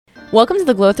Welcome to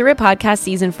the Glow Through It podcast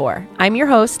season 4. I'm your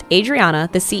host, Adriana,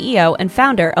 the CEO and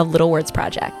founder of Little Words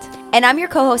Project. And I'm your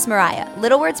co-host, Mariah,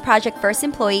 Little Words Project first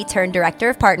employee turned director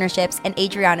of partnerships and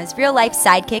Adriana's real-life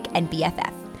sidekick and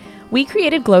BFF. We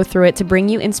created Glow Through It to bring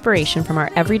you inspiration from our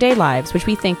everyday lives, which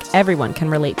we think everyone can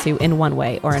relate to in one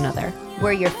way or another.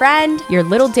 We're your friend, Your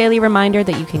little daily reminder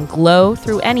that you can glow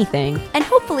through anything, and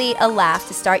hopefully a laugh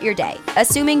to start your day,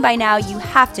 assuming by now you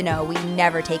have to know we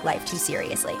never take life too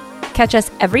seriously. Catch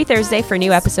us every Thursday for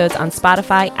new episodes on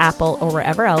Spotify, Apple, or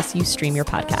wherever else you stream your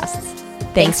podcasts.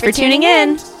 Thanks for tuning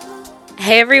in.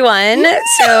 Hey, everyone.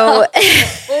 So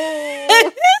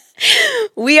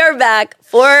we are back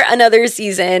for another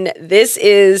season.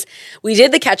 We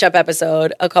did the catch-up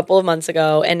episode a couple of months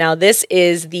ago, and now this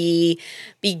is the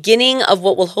beginning of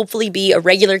what will hopefully be a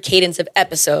regular cadence of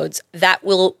episodes that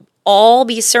will all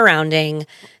be surrounding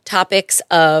topics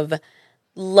of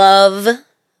love,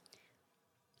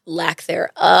 lack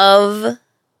thereof,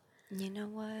 You know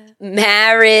what?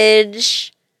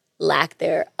 marriage, lack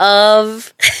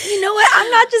thereof, You know what?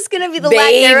 I'm not just going to be the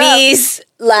babies,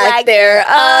 lack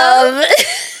thereof,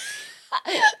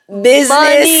 business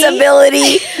Money.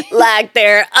 ability, lack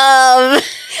thereof,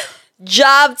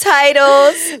 job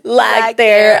titles, lack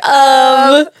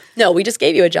thereof. No, we just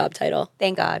gave you a job title.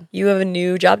 Thank God. You have a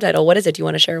new job title. What is it? Do you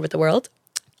want to share it with the world?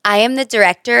 I am the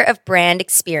director of brand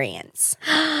experience.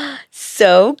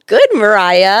 So good,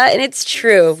 Mariah. And it's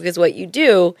true, because what you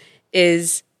do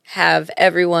is have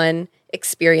everyone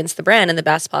experience the brand in the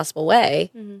best possible way,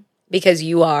 because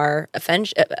you are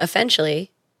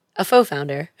essentially a faux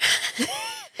founder.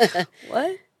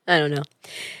 What? I don't know.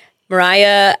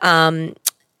 Mariah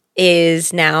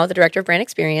is now the director of brand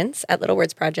experience at Little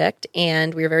Words Project,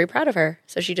 and we're very proud of her.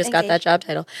 So she just got that job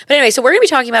title. But anyway, so we're going to be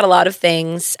talking about a lot of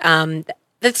things,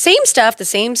 the same stuff, the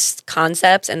same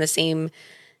concepts, and the same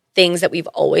things that we've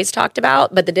always talked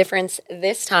about. But the difference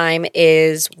this time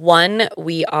is, one,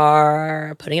 we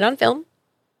are putting it on film.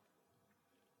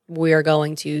 We are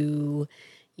going to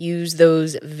use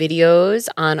those videos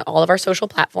on all of our social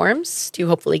platforms to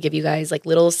hopefully give you guys like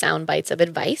little sound bites of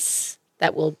advice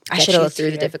that will get you through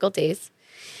the difficult days.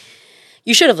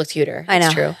 You should have looked cuter. I know.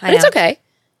 It's true. I But it's know. okay.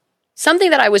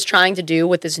 Something that I was trying to do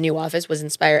with this new office was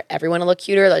inspire everyone to look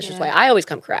cuter. That's just why I always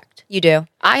come correct. You do.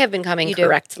 I have been coming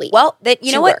correctly. Well,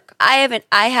 you know to what? work. I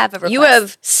have a request. You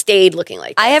have stayed looking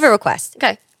like this. I have a request.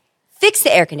 Okay. Fix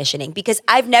the air conditioning, because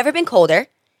I've never been colder,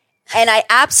 and I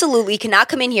absolutely cannot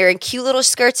come in here in cute little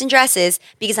skirts and dresses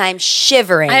because I'm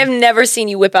shivering. I have never seen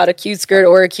you whip out a cute skirt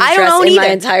or a cute I don't dress own in my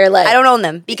either. entire life. I don't own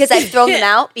them because I've thrown them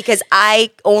out because I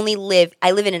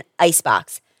live in an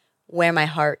icebox where my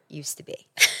heart used to be.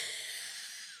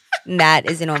 And that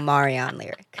is an Omarion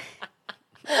lyric.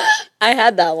 I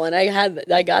had that one.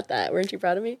 I got that. Weren't you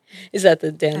proud of me? Is that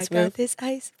the dance move? this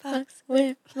icebox.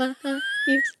 Where my heart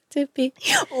used to be.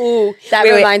 Ooh, That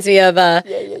reminds me of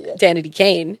Danity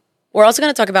Kane. We're also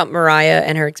going to talk about Mariah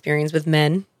and her experience with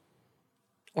men,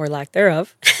 or lack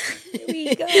thereof. Here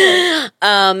we go.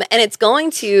 And it's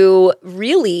going to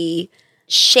really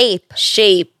Shape.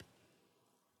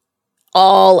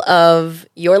 all of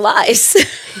your lives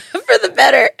for the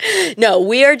better. No,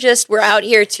 we're out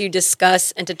here to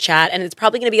discuss and to chat, and it's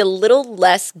probably going to be a little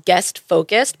less guest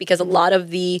focused because a lot of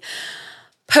the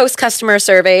post-customer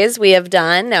surveys we have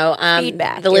done,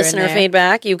 Feedback the here listener and there.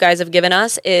 feedback you guys have given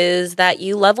us is that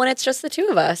you love when it's just the two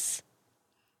of us.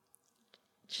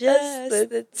 Just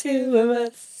the two of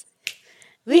us.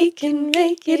 We can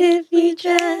make it if we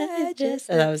try.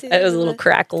 That was a little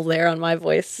crackle there on my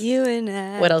voice. You and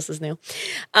I. What else is new? Is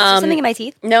there something in my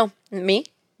teeth? No, me.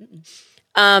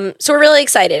 So we're really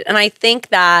excited. And I think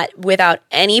that without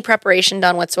any preparation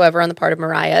done whatsoever on the part of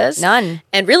Mariah's. None.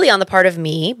 And really on the part of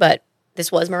me, but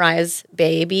this was Mariah's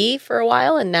baby for a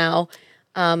while. And now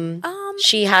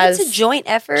she has... It's a joint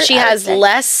effort. She has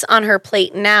less on her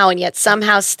plate now, and yet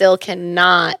somehow still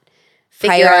cannot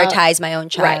figure out... prioritize my own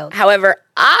child. Right. However,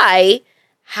 I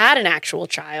had an actual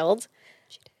child.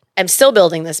 I'm still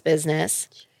building this business.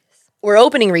 We're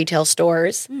opening retail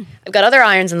stores. I've got other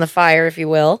irons in the fire, if you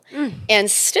will.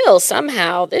 And still,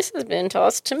 somehow, this has been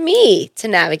tossed to me to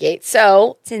navigate.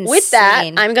 So with that,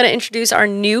 insane. I'm going to introduce our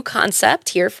new concept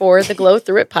here for the Glow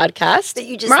Through It podcast. That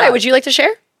you just Mariah, saw. would you like to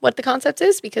share what the concept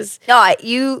is? Because No,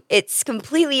 it's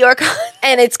completely your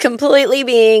and it's completely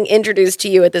being introduced to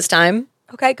you at this time.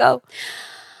 Okay, go.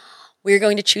 We're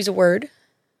going to choose a word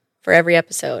for every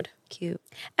episode. Cute.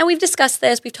 And we've discussed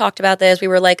this. We've talked about this. We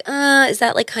were like, is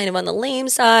that like kind of on the lame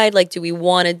side? Like, do we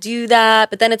want to do that?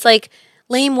 But then it's like,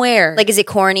 lame where? Like, is it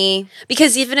corny?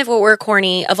 Because even if it were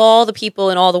corny, of all the people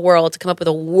in all the world to come up with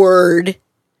a word,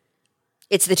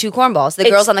 It's the two cornballs, the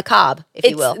girls on the cob, if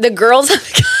you will. The girls on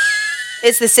the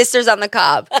It's the sisters on the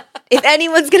cob. If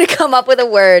anyone's going to come up with a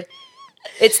word,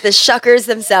 it's the shuckers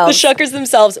themselves. The shuckers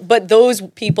themselves. But those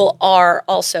people are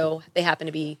also, they happen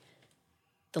to be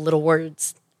the Little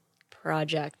Words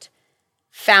Project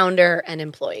founder and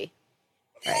employee.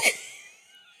 Right.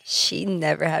 She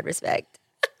never had respect.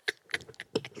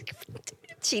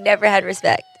 She never had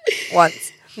respect.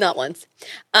 Once. Not once.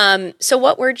 So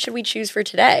what word should we choose for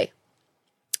today?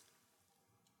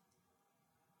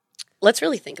 Let's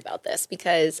really think about this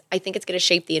because I think it's going to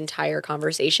shape the entire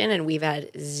conversation and we've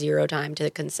had zero time to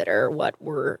consider what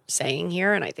we're saying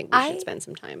here and I think we should spend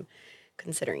some time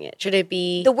considering it. Should it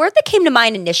be... The word that came to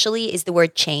mind initially is the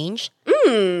word change,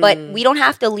 but we don't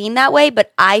have to lean that way,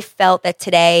 but I felt that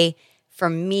today, for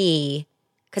me...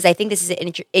 Because I think this is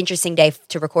an interesting day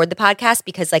to record the podcast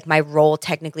because like my role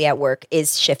technically at work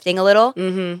is shifting a little.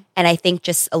 Mm-hmm. And I think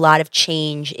just a lot of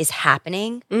change is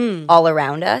happening all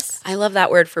around us. I love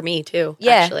that word for me too,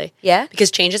 actually. Yeah?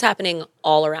 Because change is happening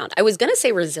all around. I was going to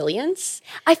say resilience.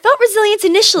 I felt resilience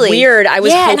initially. Weird. I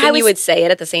was hoping you would say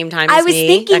it at the same time as me. I was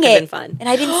thinking that could have been fun. And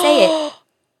I didn't say it.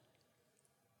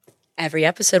 Every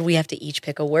episode we have to each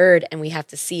pick a word and we have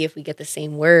to see if we get the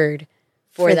same word.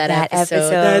 For that episode.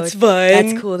 That's fun.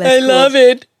 That's cool. I love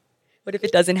it. What if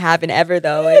it doesn't happen ever,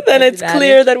 though? Then it's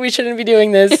clear that we shouldn't be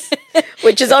doing this,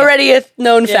 which is already a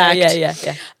known fact. Yeah.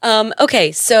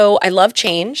 Okay, so I love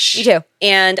change. Me too.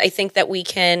 And I think that we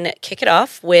can kick it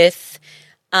off with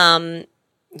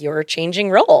your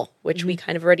changing role, which we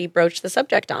kind of already broached the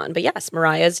subject on. But yes,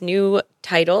 Mariah's new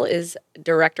title is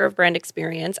Director of Brand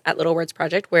Experience at Little Words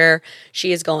Project, where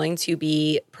she is going to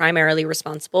be primarily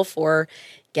responsible for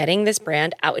getting this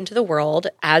brand out into the world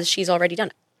as she's already done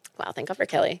it. Wow, thank God for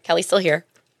Kelly. Kelly's still here.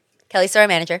 Kelly's still our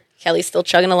manager. Kelly's still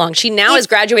chugging along. She now has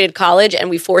graduated college and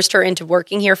we forced her into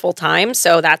working here full time.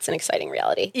 So that's an exciting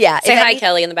reality. Yeah. Say hi,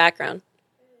 Kelly, in the background.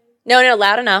 No,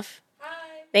 loud enough.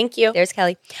 Hi. Thank you. There's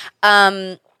Kelly.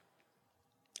 A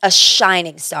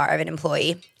shining star of an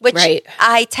employee, which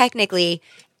I technically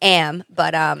am,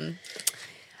 but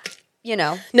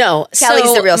No,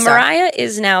 Kelly's the real star. Mariah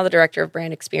is now the Director of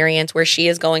Brand Experience, where she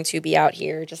is going to be out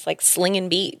here just like slinging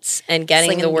beats and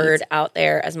getting the word out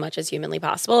there as much as humanly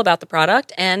possible about the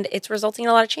product, and it's resulting in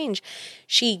a lot of change.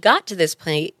 She got to this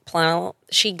place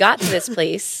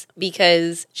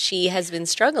because she has been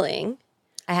struggling.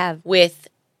 I have with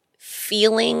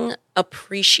feeling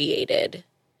appreciated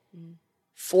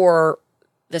for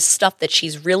the stuff that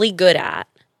she's really good at.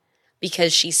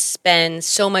 Because she spends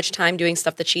so much time doing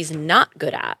stuff that she's not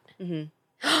good at. Mm-hmm.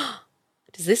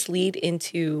 Does this lead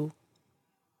into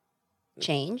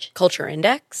change? Culture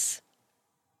Index?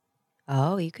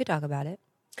 Oh, you could talk about it.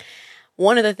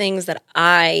 One of the things that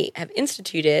I have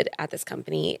instituted at this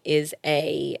company is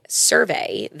a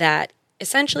survey that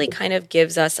essentially kind of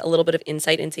gives us a little bit of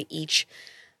insight into each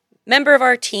member of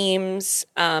our team's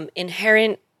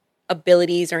inherent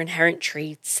abilities or inherent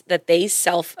traits that they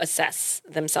self-assess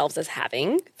themselves as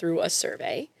having through a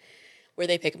survey where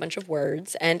they pick a bunch of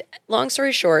words. And long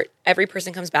story short, every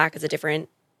person comes back as a different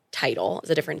title, as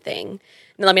a different thing.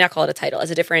 No, let me not call it a title,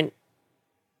 as a different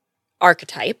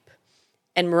archetype.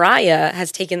 And Mariah has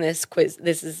taken this quiz.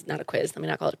 This is not a quiz. Let me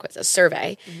not call it a quiz, a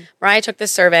survey. Mm-hmm. Mariah took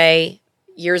this survey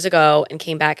years ago and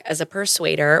came back as a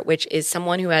persuader, which is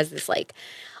someone who has this like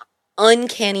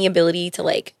uncanny ability to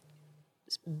like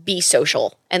be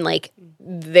social, and like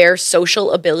their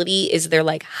social ability is their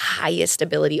like highest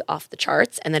ability off the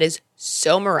charts, and that is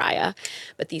so Mariah.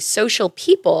 But these social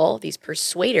people, these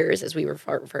persuaders as we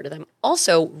refer to them,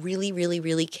 also really, really,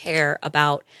 really care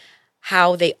about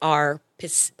how they are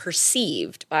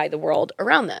perceived by the world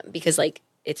around them, because like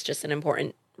it's just an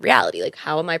important reality. Like,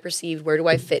 how am I perceived? Where do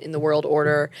I fit in the world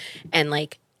order? And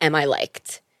like, am I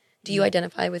liked? Do you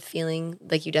identify with feeling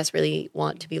like you desperately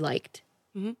want to be liked?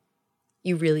 Mm-hmm.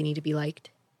 You really need to be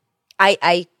liked?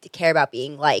 I care about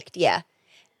being liked, yeah.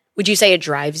 Would you say it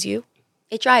drives you?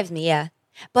 It drives me, yeah.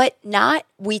 But not,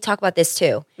 we talk about this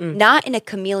too, not in a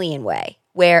chameleon way,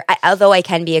 where although I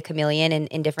can be a chameleon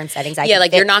in different settings.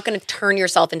 You're not going to turn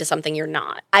yourself into something you're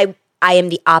not. I am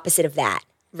the opposite of that.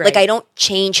 Right. Like, I don't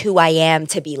change who I am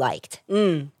to be liked.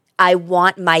 I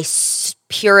want my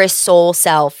purest soul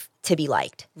self to be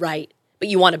liked. Right. But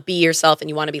you want to be yourself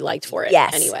and you want to be liked for it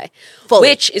anyway. Fully.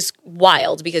 Which is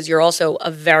wild because you're also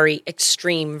a very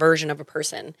extreme version of a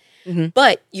person. Mm-hmm.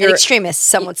 But you're an extremist,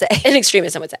 some would say. An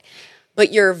extremist, some would say.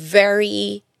 But you're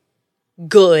very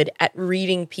good at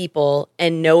reading people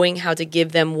and knowing how to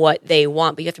give them what they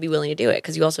want, but you have to be willing to do it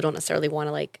because you also don't necessarily want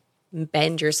to like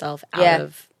bend yourself out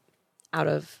of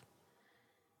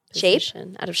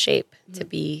shape, to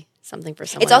be something for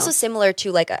someone It's also else. Similar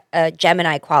to like a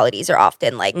Gemini qualities are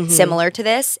often like similar to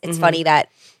this. It's funny that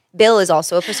Bill is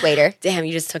also a persuader. Damn,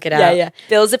 you just took it out. Yeah.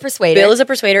 Bill's a persuader. Bill is a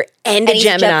persuader and a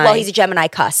Gemini. He's a Gemini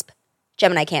cusp.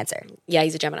 Gemini Cancer. Yeah,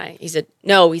 he's a Gemini. He's a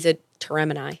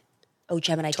Gemini. Oh,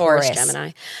 Gemini Taurus.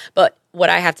 Gemini. But what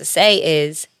I have to say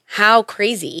is how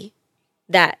crazy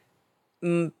that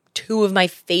two of my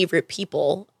favorite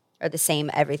people are the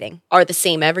same everything.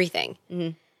 Mm-hmm.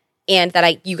 And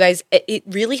that you guys, it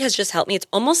really has just helped me. It's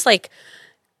almost like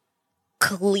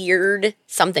cleared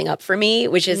something up for me,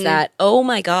 which is that, oh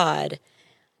my God,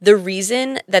 the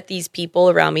reason that these people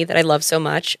around me that I love so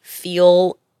much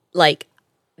feel like,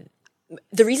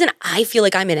 the reason I feel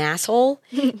like I'm an asshole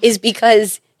is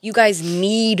because you guys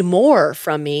need more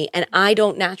from me and I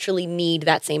don't naturally need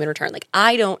that same in return. Like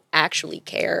I don't actually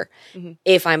care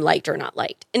if I'm liked or not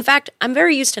liked. In fact, I'm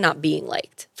very used to not being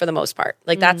liked for the most part.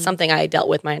 Like that's something I dealt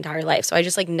with my entire life. So I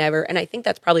just like never, and I think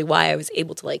that's probably why I was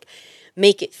able to like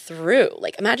make it through.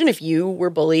 Like imagine if you were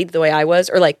bullied the way I was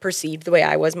or like perceived the way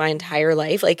I was my entire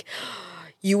life. Like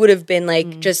you would have been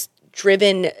like just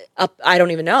driven up. I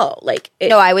don't even know. Like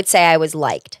no, I would say I was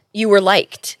liked. You were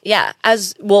liked. Yeah.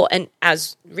 As well. And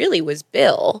as really was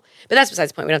Bill, but that's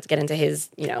besides the point. We don't have to get into his,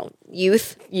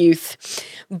 youth.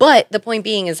 But the point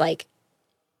being is like,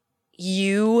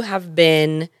 you have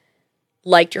been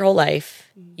liked your whole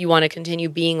life. You want to continue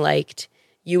being liked.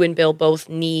 You and Bill both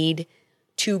need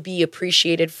to be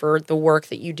appreciated for the work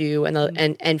that you do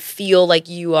and feel like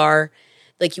you are,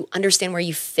 like you understand where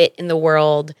you fit in the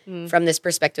world from this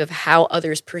perspective of how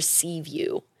others perceive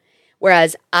you.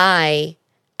 Whereas I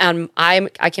came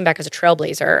back as a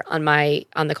trailblazer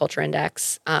on the culture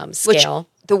index scale.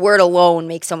 Which the word alone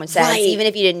makes so much sense, right. Even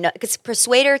if you didn't know. Because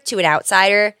persuader to an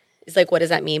outsider is like, what does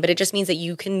that mean? But it just means that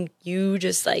you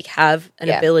just like have an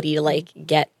ability to like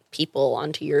get people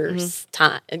onto your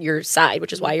your side,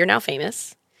 which is why you're now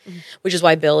famous, which is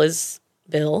why Bill is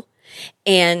Bill.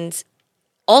 And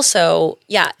also,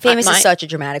 yeah. Famous is such a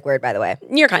dramatic word, by the way.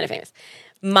 You're kind of famous.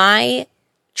 My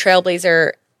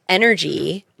trailblazer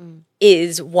energy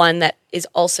is one that is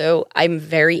also, I'm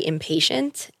very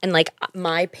impatient. And like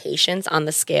my patience on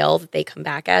the scale that they come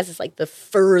back as is like the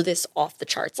furthest off the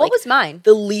charts. What like, was mine?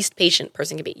 The least patient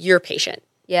person can be. You're patient.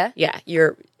 Yeah? Yeah.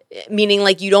 You're, meaning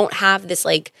like you don't have this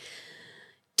like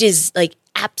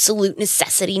absolute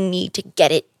necessity need to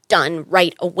get it done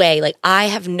right away. Like I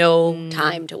have no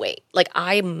time to wait. Like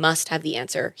I must have the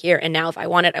answer here and now. If I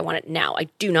want it now. I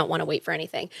do not want to wait for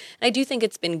anything. And I do think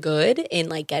it's been good in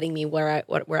like getting me where I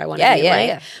want to be.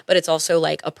 Yeah. But it's also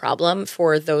like a problem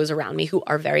for those around me who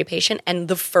are very patient. And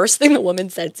the first thing the woman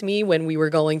said to me when we were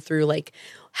going through like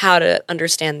how to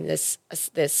understand this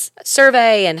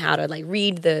survey and how to like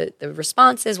read the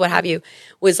responses, what have you,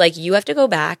 was like, you have to go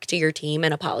back to your team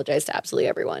and apologize to absolutely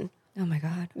everyone. Oh my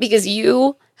God. Because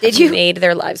you made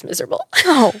their lives miserable.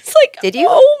 Oh. It's like, did you?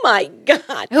 Oh my God.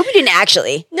 I hope you didn't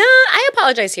actually. No, I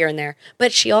apologize here and there.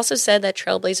 But she also said that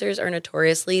trailblazers are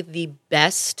notoriously the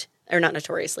best, or not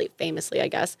notoriously, famously, I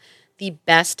guess, the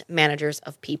best managers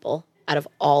of people out of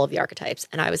all of the archetypes.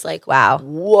 And I was like, wow.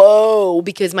 Whoa.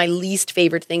 Because my least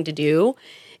favorite thing to do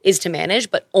is to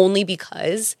manage, but only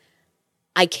because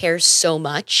I care so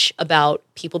much about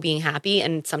people being happy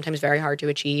and sometimes very hard to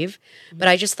achieve. But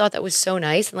I just thought that was so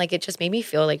nice. And like, it just made me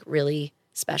feel like really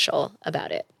special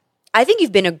about it. I think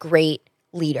you've been a great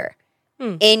leader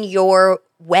in your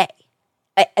way,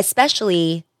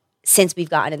 especially since we've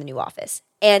gotten in the new office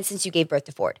and since you gave birth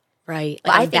to Ford. Right.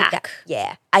 Like, I'm back.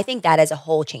 I think that as a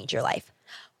whole changed your life.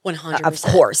 100%. Of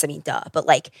course. I mean, duh. But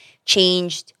like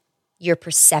changed your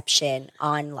perception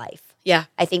on life. Yeah.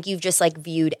 I think you've just like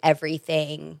viewed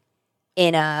everything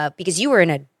because you were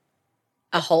in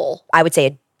a hole, I would say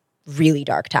a really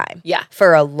dark time. Yeah.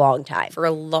 For a long time.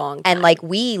 And like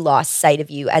we lost sight of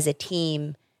you as a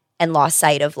team and lost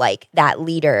sight of like that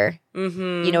leader.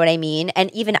 Mm-hmm. You know what I mean?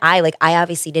 And even I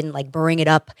obviously didn't like bring it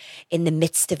up in the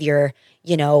midst of your,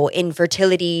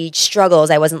 infertility struggles.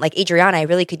 I wasn't like, Adriana, I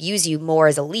really could use you more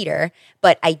as a leader.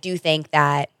 But I do think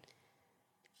that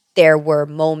there were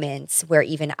moments where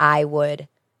even I would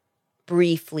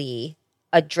briefly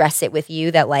address it with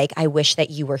you that like, I wish that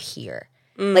you were here.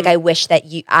 Like, I wish that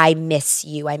I miss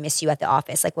you. I miss you at the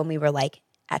office. Like when we were like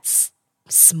at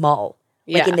small,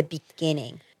 like in the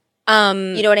beginning.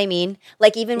 You know what I mean?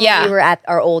 Like even when we were at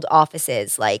our old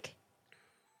offices, like,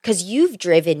 cause you've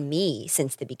driven me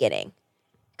since the beginning.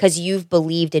 Cause you've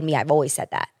believed in me. I've always said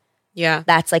that. Yeah.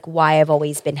 That's like why I've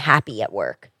always been happy at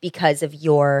work, because of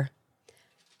your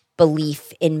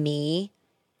belief in me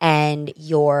and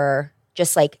your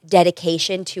just like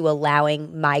dedication to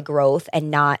allowing my growth and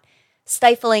not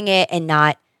stifling it and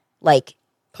not like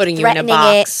putting you in a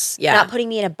box. Not putting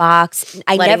me in a box.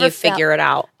 Letting you figure it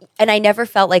out. And I never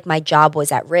felt like my job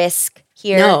was at risk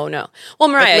here. No. Well,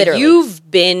 Mariah, literally. you've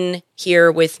been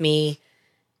here with me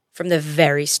from the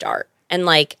very start. And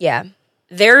like, Yeah.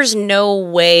 there's no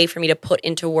way for me to put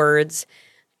into words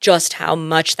just how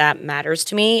much that matters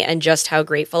to me and just how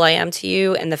grateful I am to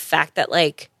you. And the fact that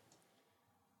like,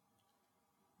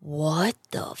 what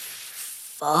the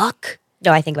fuck?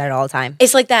 No, I think about it all the time.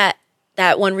 It's like that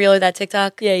one reel or that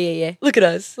TikTok. Yeah. Look at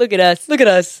us. Look at us. Look at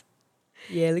us.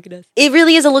 Yeah, look at us. It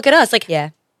really is a look at us. Like, Yeah.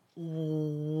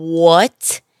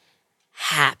 what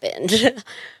happened?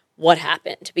 What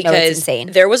happened? Because it's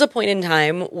insane. There was a point in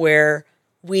time where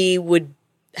we would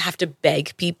have to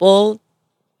beg people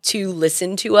to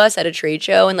listen to us at a trade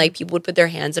show, and like people would put their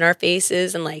hands in our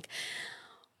faces and like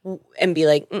and be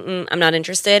like, I'm not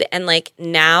interested. And like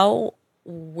now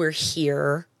we're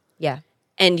here. Yeah.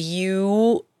 And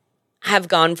you have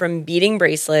gone from beading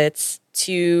bracelets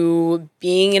to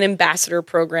being an ambassador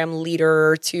program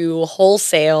leader to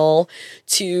wholesale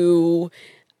to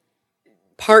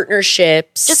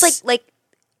partnerships. Just like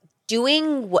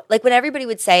doing what, like when everybody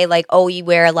would say like, oh, you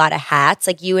wear a lot of hats,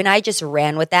 like you and I just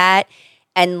ran with that.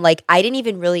 And like, I didn't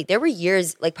even really, there were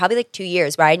years, like probably like 2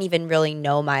 years where I didn't even really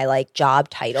know my like job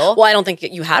title. Well, I don't think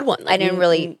you had one. Like, I didn't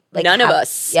really, like none of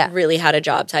us yeah. really had a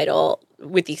job title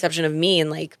with the exception of me and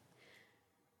like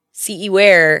CE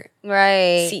wear,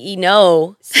 Right. CE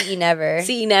no, CE never.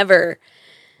 CE never,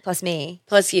 Plus me.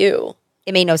 plus you.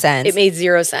 It made no sense. It made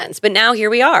zero sense. But now here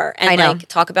we are. And I know. like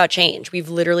talk about change. We've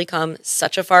literally come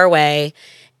such a far way.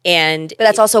 And But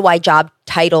that's also why job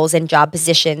titles and job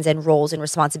positions and roles and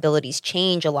responsibilities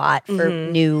change a lot for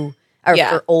new or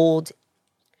for old,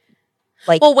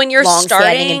 like well, when you're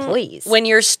long-standing starting employees. when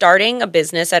you're starting a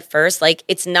business at first, like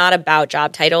it's not about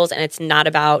job titles and it's not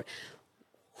about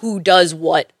who does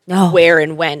what, where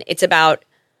and when. It's about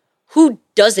who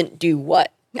doesn't do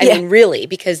what. I mean, really,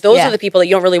 because those are the people that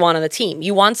you don't really want on the team.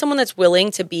 You want someone that's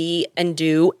willing to be and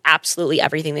do absolutely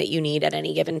everything that you need at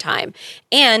any given time.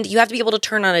 And you have to be able to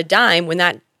turn on a dime when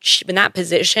that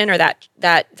position or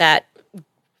that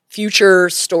future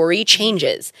story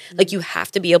changes. Like you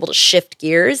have to be able to shift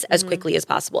gears as quickly as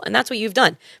possible. And that's what you've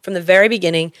done. From the very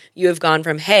beginning, you have gone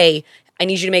from, hey, I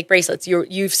need you to make bracelets.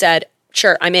 You've said,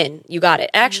 sure, I'm in. You got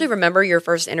it. I actually remember your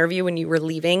first interview when you were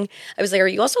leaving. I was like, are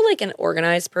you also like an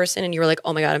organized person? And you were like,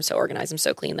 oh my God, I'm so organized. I'm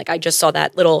so clean. Like I just saw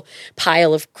that little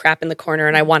pile of crap in the corner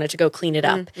and I wanted to go clean it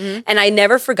up. And I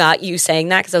never forgot you saying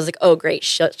that because I was like, oh great,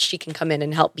 she can come in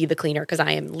and help be the cleaner because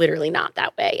I am literally not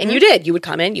that way. And you did. You would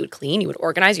come in, you would clean, you would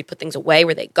organize, you'd put things away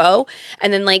where they go.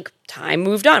 And then like time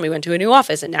moved on. We went to a new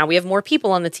office and now we have more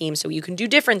people on the team so you can do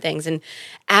different things. And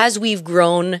as we've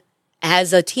grown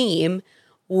as a team,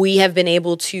 we have been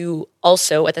able to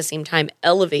also at the same time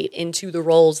elevate into the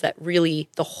roles that really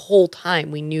the whole time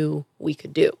we knew we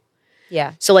could do.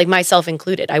 Yeah. So like myself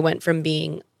included, I went from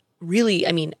being really,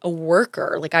 I mean, a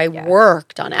worker, like I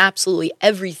worked on absolutely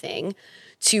everything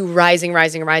to rising.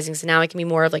 So now I can be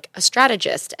more of like a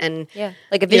strategist and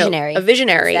like a visionary.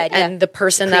 Instead, and the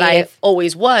person that I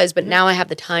always was, but now I have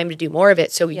the time to do more of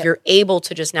it. So you're able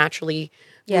to just naturally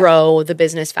grow the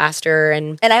business faster.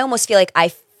 And I almost feel like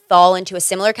I fall into a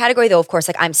similar category, though, of course,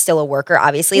 like I'm still a worker,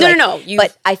 obviously. No.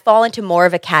 But I fall into more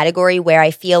of a category where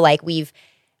I feel like we've,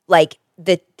 like,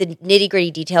 the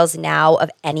nitty-gritty details now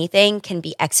of anything can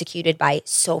be executed by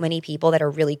so many people that are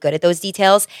really good at those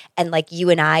details. And, like, you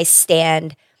and I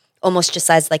stand almost just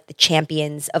as, like, the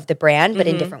champions of the brand, but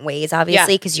in different ways,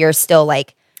 obviously, because you're still,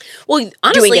 like, honestly,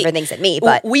 doing different things than me.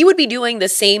 But we would be doing the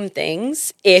same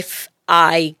things if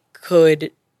I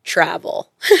could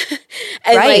travel.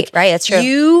 And right, that's true.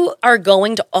 You are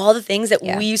going to all the things that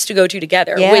we used to go to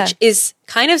together, which is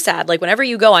kind of sad. Like whenever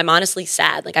you go, I'm honestly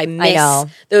sad. Like I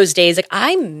miss those days. Like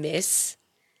I miss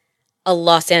a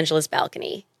Los Angeles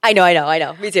balcony. I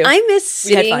know. Me too. I miss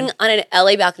sitting on an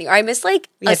LA balcony, or I miss like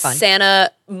a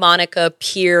Santa Monica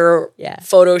Pier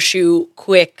photo shoot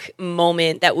quick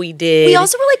moment that we did. We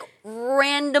also were like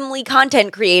randomly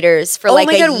content creators for like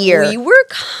a year. We were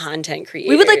content creators.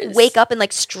 We would like wake up and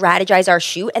like strategize our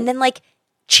shoot and then like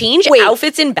change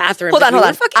outfits in bathrooms. Hold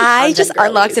on. I just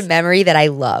unlocked a memory that I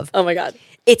love. Oh my God.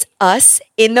 It's us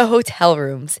in the hotel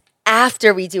rooms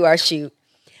after we do our shoot,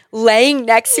 laying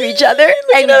next to each other,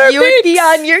 and you would be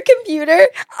on your computer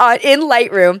in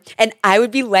Lightroom, and I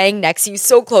would be laying next to you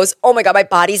so close. Oh my God, my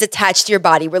body's attached to your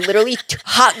body. We're literally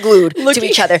hot glued to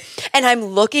each other. And I'm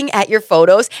looking at your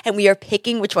photos, and we are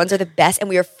picking which ones are the best, and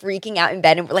we are freaking out in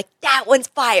bed, and we're like, that one's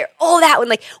fire. Oh, that one.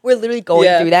 Like, we're literally going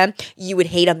through them. You would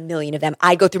hate a million of them.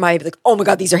 I'd go through mine and be like, oh my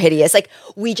God, these are hideous. Like,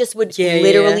 we just would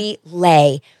literally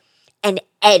lay and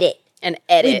edit And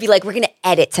edit. We'd be like, we're going to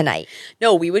edit tonight.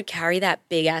 No, we would carry that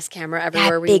big-ass camera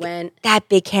everywhere we went. That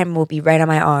big camera will be right on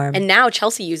my arm. And now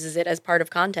Chelsea uses it as part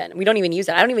of content. We don't even use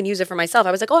it. I don't even use it for myself.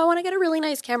 I was like, I want to get a really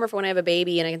nice camera for when I have a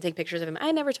baby and I can take pictures of him.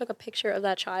 I never took a picture of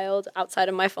that child outside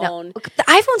of my phone. No, the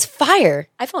iPhone's fire.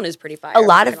 iPhone is pretty fire. A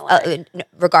lot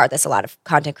of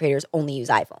content creators only use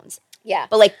iPhones. Yeah.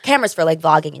 But like cameras for like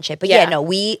vlogging and shit. But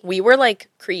we were like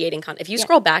creating content. If you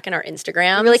scroll back in our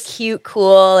Instagram, really cute,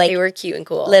 cool, like they were cute and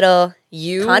cool. Little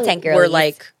content girls were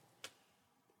like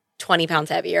 20 pounds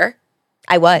heavier.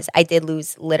 I did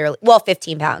lose literally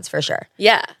 15 pounds for sure.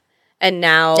 Yeah. And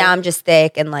now I'm just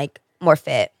thick and like more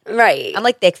fit. Right. I'm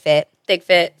like thick fit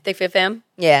fam.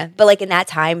 Yeah. But like in that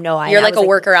time, you're like a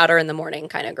worker outer in the morning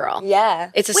kind of girl.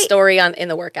 Yeah. It's a story in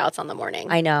the workouts on the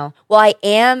morning. I know. Well,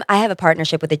 I have a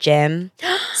partnership with a gym,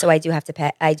 so I do have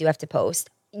to post.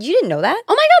 You didn't know that?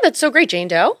 Oh my God, that's so great. Jane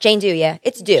Doe? Jane Doe, yeah.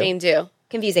 It's Doe. Jane Doe.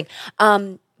 Confusing.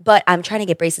 But I'm trying to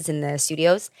get bracelets in the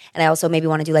studios, and I also maybe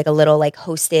want to do like a little like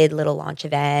hosted little launch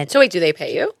event. So wait, do they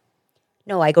pay you?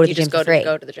 No, I go to the gym for free.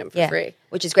 Go to the gym for free.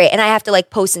 Which is great. And I have to like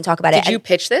post and talk about it. Did you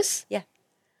pitch this? Yeah.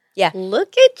 Yeah.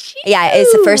 Look at you. Yeah,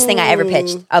 it's the first thing I ever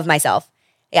pitched of myself.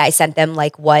 Yeah, I sent them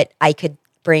like what I could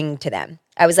bring to them.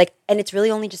 I was like, and it's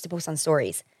really only just to post on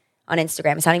stories on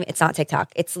Instagram. It's not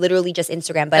TikTok. It's literally just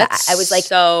Instagram. But I was like,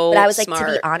 smart.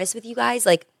 To be honest with you guys,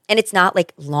 like, and it's not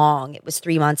like long. It was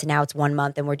 3 months and now it's 1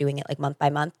 month and we're doing it like month by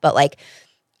month. But like,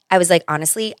 I was like,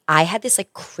 honestly, I had this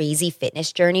like crazy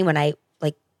fitness journey when I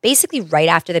like basically right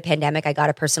after the pandemic, I got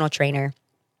a personal trainer.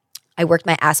 I worked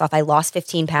my ass off. I lost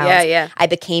 15 pounds. Yeah. I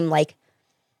became like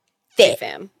fit.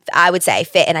 Fam. I would say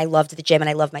fit, and I loved the gym and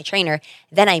I loved my trainer.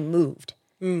 Then I moved.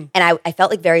 And I felt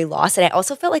like very lost. And I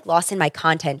also felt like lost in my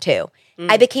content too.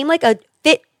 I became like a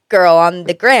fit girl on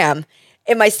the gram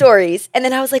in my stories. And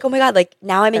then I was like, oh my God, like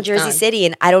now I'm in Jersey City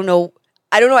and I don't know.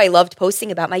 I loved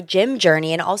posting about my gym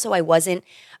journey. And also I wasn't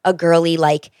a girly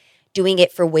like doing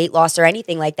it for weight loss or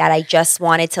anything like that. I just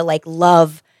wanted to like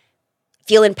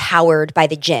feel empowered by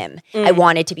the gym. I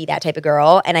wanted to be that type of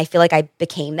girl. And I feel like I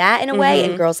became that in a way.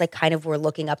 And girls like kind of were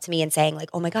looking up to me and saying like,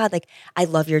 oh my God, like I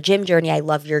love your gym journey. I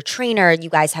love your trainer. You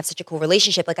guys have such a cool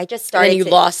relationship. Like I just started. And then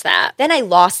you lost that. Then I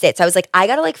lost it. So I was like, I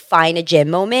got to like find a gym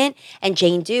moment. And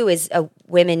Jane Doe is a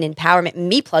women empowerment.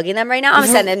 Me plugging them right now. I'm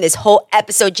sending them this whole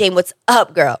episode. Jane, what's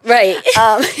up, girl? Right.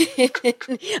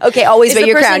 Okay. Always wear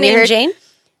your crown. Named Jane?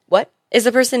 What? Is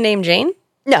the person named Jane?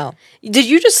 No. Did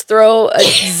you just throw a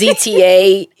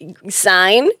ZTA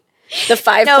sign? The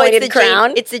five-pointed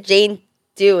crown? It's a Jane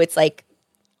Doe. It's like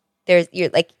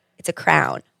it's a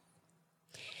crown.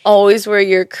 Always wear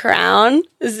your crown?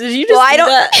 Is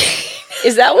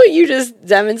that what you just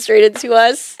demonstrated to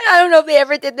us? I don't know if they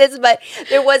ever did this, but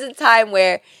there was a time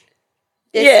where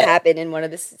this happened in one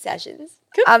of the sessions.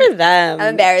 Good for them.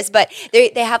 I'm embarrassed, but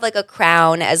they have like a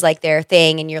crown as like their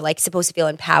thing, and you're like supposed to feel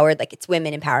empowered, like it's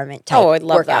women empowerment type. Oh, I'd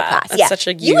love workout that. class. That's such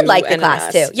a you would like the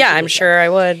class too. Yeah, I'm sure I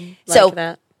would. Like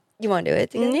that. You want to do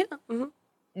it together? Yeah. Mm-hmm.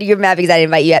 You're mad because I didn't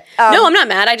invite you yet. No, I'm not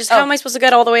mad. I just how am I supposed to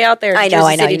get all the way out there? I know.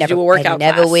 You never do a workout I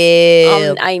never class?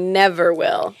 will. I never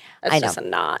will. That's I know. just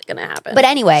not gonna happen. But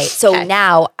anyway, so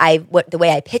now the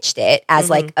way I pitched it as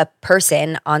like a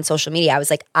person on social media, I was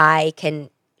like, I can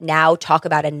now talk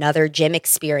about another gym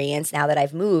experience now that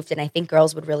I've moved, and I think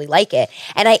girls would really like it.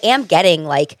 And I am getting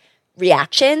like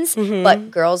reactions, but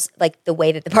girls, like the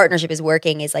way that the partnership is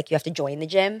working is like you have to join the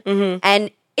gym, and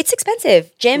it's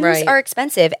expensive. Gyms are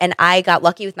expensive, and I got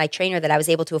lucky with my trainer that I was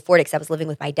able to afford it because I was living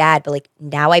with my dad. But like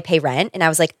now I pay rent, and I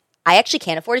was like, I actually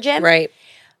can't afford a gym, right?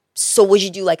 So would you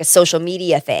do like a social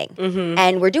media thing?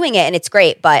 And we're doing it, and it's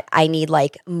great, but I need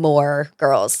like more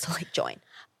girls to like join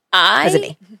because of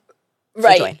me.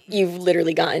 Right. You've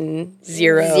literally gotten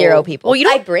zero people. Well,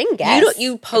 I bring guests.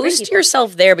 You post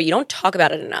yourself there, but you don't talk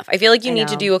about it enough. I feel like you need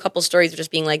to do a couple stories of just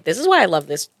being like, this is why I love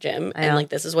this gym. And like,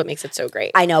 this is what makes it so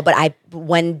great. I know, but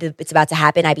when it's about to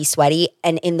happen, I be sweaty.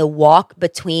 And in the walk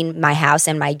between my house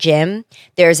and my gym,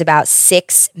 there's about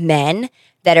 6 men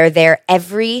that are there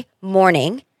every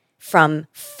morning from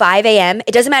 5 a.m.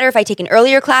 It doesn't matter if I take an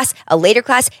earlier class, a later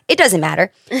class. It doesn't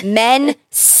matter. Men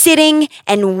sitting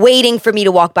and waiting for me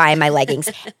to walk by in my leggings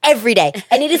every day.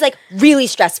 And it is like really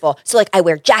stressful. So like I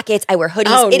wear jackets, I wear hoodies.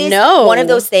 Oh, it is one of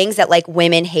those things that like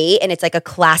women hate. And it's like a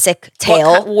classic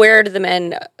tale. Where do the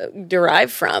men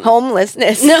derive from?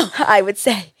 Homelessness. No, I would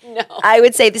say. No. I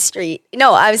would say the street.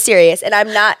 No, I'm serious. And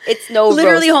I'm not, it's no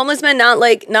literally roast. Homeless men, not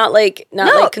like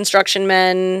construction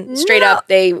men, straight up.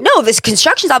 No, this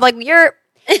construction's, I'm like,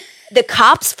 the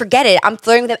cops, forget it. I'm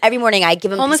flirting with them every morning. I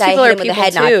give them homeless pizza, people I hit are them with a people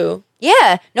head too. nod.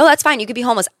 Yeah, no, that's fine. You could be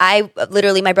homeless. My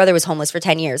brother was homeless for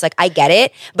 10 years. Like, I get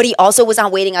it, but he also was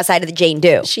not waiting outside of the Jane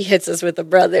Do. She hits us with a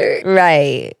brother.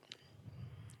 Right.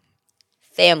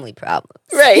 Family problems.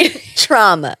 Right.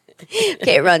 Trauma.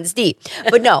 Okay, it runs deep.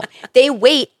 But no, they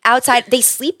wait outside. They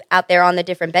sleep out there on the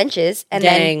different benches. And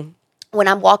then when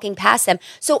I'm walking past them,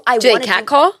 so I Do they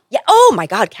catcall? Yeah. Oh my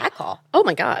God, catcall. Oh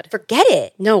my God. Forget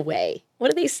it. No way. What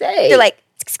do they say? They're like,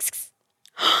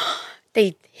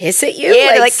 they hiss at you?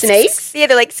 yeah, they're like snakes? Yeah,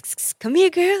 they're like, come here,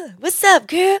 girl. What's up,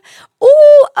 girl?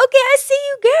 Ooh, okay, I see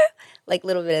you, girl. Like a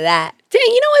little bit of that. Dang,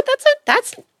 you know what?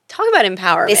 That's talk about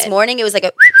empowerment. This morning it was like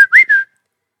a,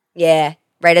 yeah.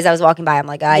 Right as I was walking by, I'm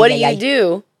like, what do you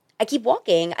do? I keep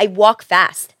walking. I walk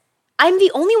fast. I'm the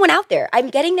only one out there.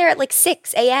 I'm getting there at like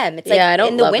 6 a.m. It's like I don't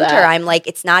in the love winter, that. I'm like,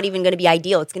 it's not even going to be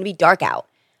ideal. It's going to be dark out.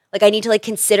 Like I need to like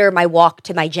consider my walk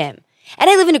to my gym.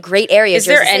 And I live in a great area. Is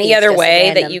there any other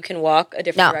way that you can walk a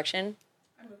different direction?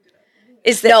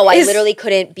 I literally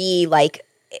couldn't be like,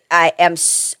 I'm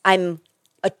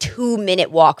a 2-minute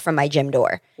walk from my gym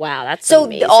door. Wow, that's so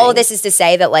amazing. all of this is to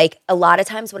say that like a lot of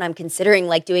times when I'm considering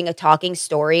like doing a talking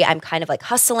story, I'm kind of like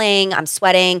hustling, I'm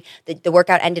sweating. The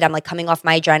workout ended, I'm like coming off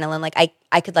my adrenaline. Like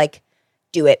I could like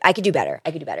do it. I could do better.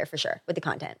 I could do better for sure with the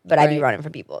content, but I'd be running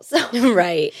from people. So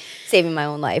right. Saving my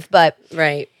own life. But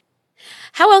right.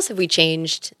 How else have we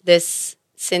changed this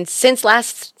since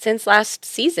last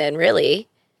season, really?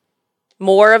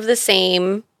 More of the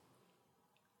same.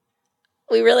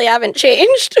 We really haven't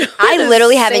changed. I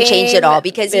literally haven't changed at all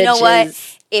because you know what?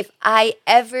 bitches. If I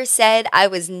ever said I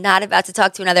was not about to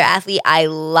talk to another athlete, I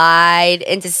lied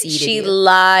and deceived She you.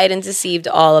 lied and deceived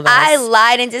all of us. I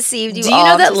lied and deceived you. Do you all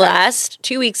know that the time. last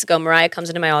 2 weeks ago, Mariah comes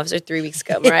into my office, or 3 weeks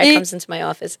ago, Mariah comes into my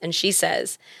office and she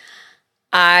says,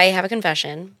 I have a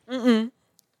confession. And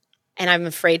I'm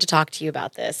afraid to talk to you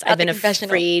about this. I've been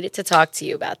afraid to talk to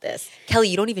you about this. Kelly,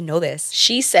 you don't even know this.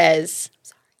 She says,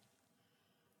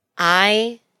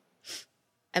 I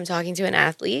am talking to an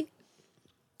athlete.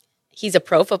 He's a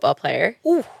pro football player.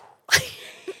 Ooh.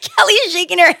 Kelly is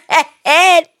shaking her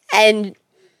head. And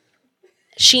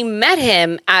she met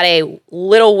him at a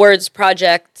Little Words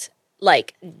Project,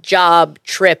 like job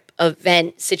trip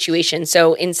event situation.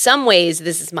 So in some ways,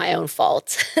 this is my own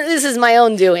fault. This is my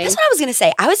own doing. That's what I was going to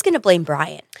say. I was going to blame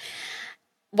Brian.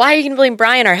 Why are you going to blame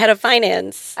Brian, our head of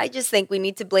finance? I just think we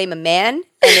need to blame a man, and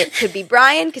it could be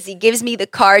Brian because he gives me the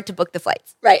card to book the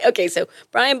flights. Right. Okay. So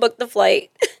Brian booked the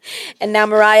flight, and now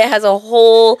Mariah has a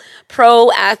whole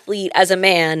pro athlete as a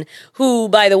man who,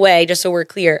 by the way, just so we're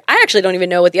clear, I actually don't even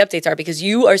know what the updates are because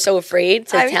you are so afraid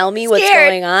to tell me what's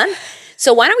going on.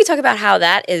 So why don't we talk about how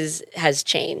that has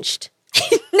changed?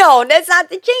 No, that's not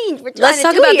the change. Let's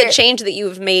talk about the change that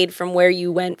you've made from where you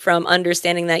went from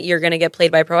understanding that you're going to get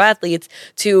played by pro athletes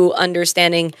to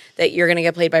understanding that you're going to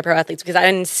get played by pro athletes, because I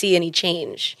didn't see any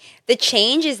change. The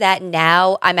change is that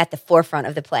now I'm at the forefront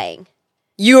of the playing.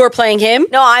 You are playing him?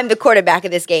 No, I'm the quarterback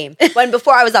of this game. When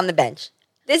before I was on the bench.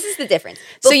 This is the difference.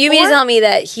 So you mean to tell me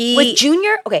that with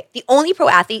Junior, okay, the only pro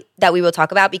athlete that we will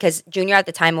talk about, because Junior at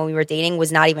the time when we were dating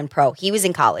was not even pro. He was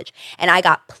in college, and I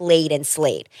got played and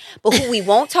slayed. But who we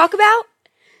won't talk about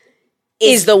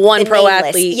is the one pro nameless.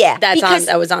 athlete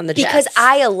that was on the Jets. Because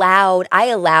I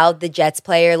allowed the Jets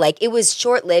player, like, it was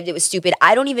short-lived, it was stupid.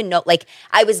 I don't even know, like,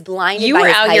 I was blinded You by were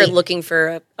his out height. here looking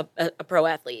for a pro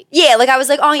athlete. Yeah, like I was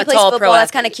like, oh, he plays tall football. pro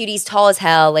That's kind of athlete. cute. He's tall as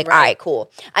hell. Like, all right,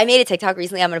 cool. I made a TikTok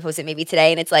recently. I'm going to post it maybe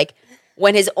today. And it's like,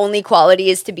 when his only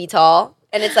quality is to be tall.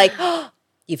 And it's like, oh,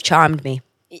 you've charmed me.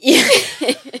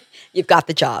 You've got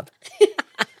the job.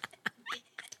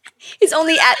 His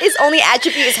only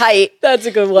attribute is height. That's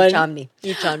a good one.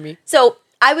 You charmed me. So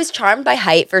I was charmed by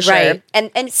height for sure. Right.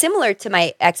 And similar to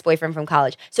my ex-boyfriend from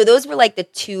college. So those were like the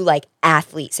two like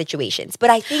athlete situations. But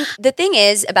I think the thing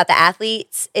is about the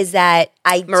athletes is that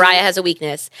Mariah has a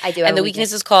weakness. I do have And the a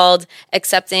weakness is called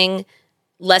accepting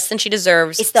less than she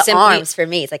deserves. It's the arms for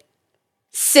me. It's like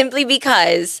simply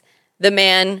because the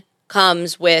man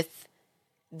comes with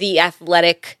the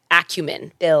athletic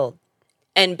acumen build.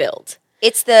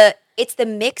 It's the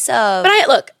mix of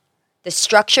but the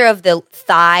structure of the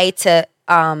thigh to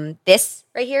this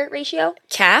right here ratio.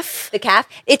 The calf.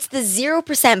 It's the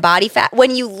 0% body fat.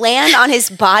 When you land on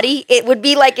his body, it would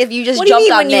be like if you just what do you jumped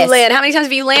mean on when this. you land? How many times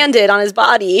have you landed on his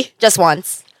body? Just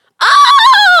once.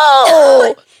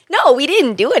 Oh! No, we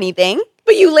didn't do anything.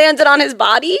 But you landed on his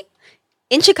body?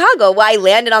 In Chicago, I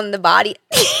landed on the body.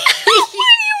 What do you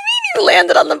mean you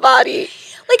landed on the body?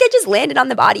 Like I just landed on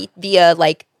the body via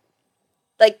like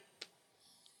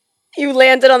you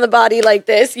landed on the body like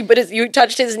this. You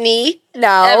touched his knee.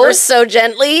 No. Ever so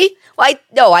gently.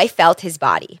 I felt his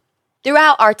body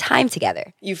throughout our time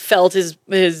together. You felt his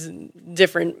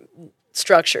different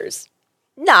structures.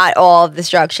 Not all of the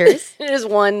structures. There's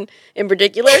one in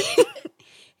particular.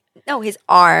 No, his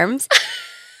arms,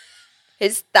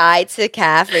 his thigh to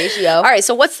calf ratio. All right,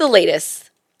 so what's the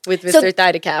latest with Mr.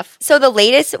 Thigh to Calf? So the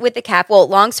latest with the calf, well,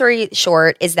 long story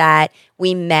short, is that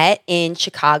we met in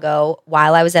Chicago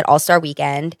while I was at All-Star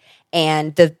Weekend,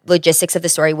 and the logistics of the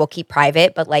story we'll keep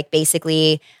private, but like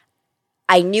basically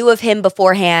I knew of him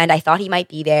beforehand. I thought he might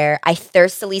be there. I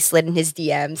thirstily slid in his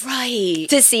DMs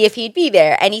to see if he'd be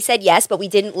there. And he said yes, but we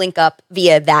didn't link up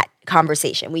via that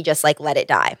conversation. We just like let it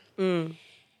die. And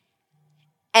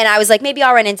I was like, maybe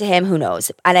I'll run into him. Who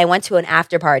knows? And I went to an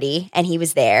after party and he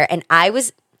was there. And I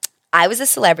was a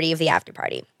celebrity of the after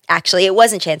party. Actually, it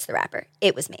wasn't Chance the Rapper.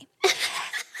 It was me.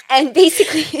 And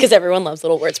basically, because everyone loves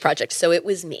Little Words Project, so it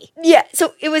was me. Yeah,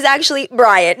 so it was actually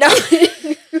Brian. No.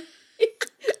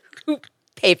 Who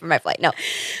paid for my flight. No.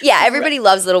 Yeah, everybody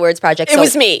loves Little Words Project. It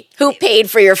was me who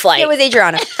paid for your flight. It was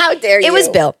Adriana. How dare you? It was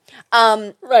Bill.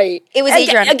 Right. It was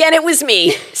Adriana. Again, it was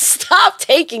me. Stop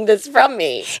taking this from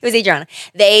me. It was Adriana.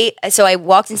 So I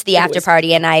walked into the after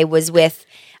party and I was with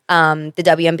the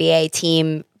WNBA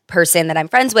team person that I'm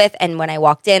friends with, and when I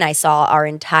walked in, I saw our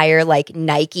entire like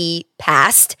Nike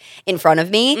past in front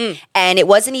of me, and it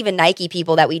wasn't even Nike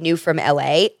people that we knew from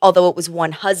LA, although it was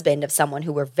one husband of someone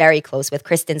who we're very close with,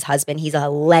 Kristen's husband. He's a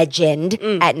legend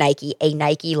at Nike, a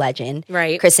Nike legend.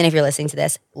 Right. Kristen, if you're listening to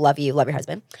this, love you, love your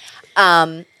husband.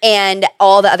 And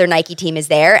all the other Nike team is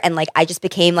there, and like I just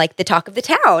became like the talk of the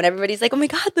town. Everybody's like, "Oh my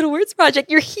God, Little Words Project,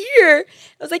 you're here!"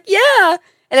 I was like, "Yeah."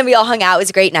 And then we all hung out. It was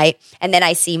a great night. And then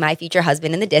I see my future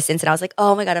husband in the distance, and I was like,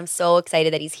 "Oh my God, I'm so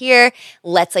excited that he's here.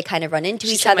 Let's like kind of run into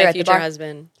each other at the bar."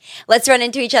 Husband. Let's run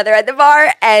into each other at the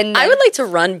bar. And I would like to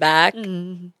run back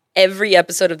every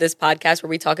episode of this podcast where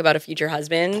we talk about a future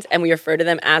husband and we refer to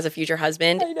them as a future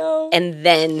husband. I know. And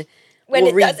then when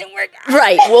it doesn't work out.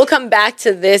 Right. We'll come back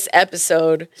to this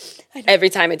episode every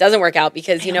time it doesn't work out,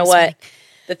 because you know what?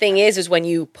 The thing is when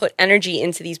you put energy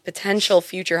into these potential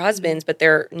future husbands, but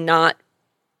they're not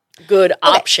good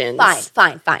options.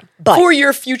 Fine. But for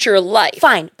your future life.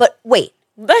 Fine, but wait.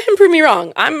 Let him prove me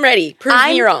wrong. I'm ready. Prove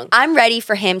me wrong. I'm ready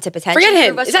for him to potentially forget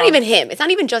him. Prove us it's not wrong. even him. It's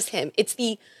not even just him. It's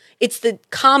the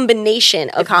combination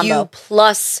of you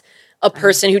plus a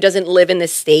person who doesn't live in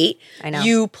this state. I know.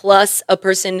 You plus a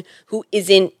person who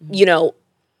isn't, not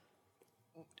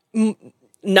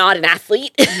an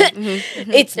athlete.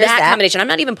 It's that combination. I'm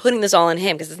not even putting this all on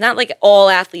him, because it's not like all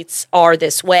athletes are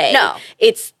this way. No.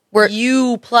 It's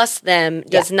you plus them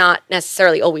does not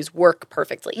necessarily always work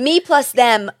perfectly. Me plus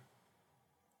them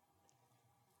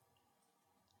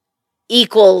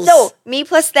equals. So, me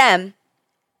plus them,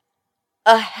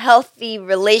 a healthy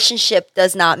relationship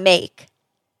does not make.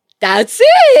 That's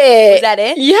it. Is that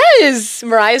it? Yes.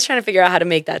 Mariah's trying to figure out how to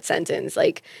make that sentence.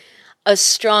 Like, a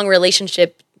strong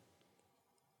relationship,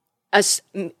 a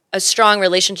strong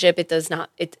relationship, it does not,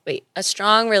 a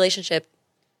strong relationship.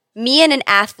 Me and an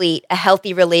athlete, a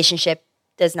healthy relationship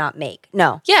does not make.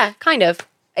 No. Yeah, kind of.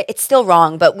 It's still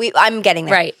wrong, but I'm getting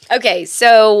there. Right. Okay,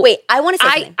 so. Wait, I want to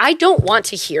say something. I don't want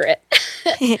to hear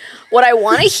it. What I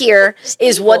want to hear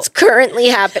is what's currently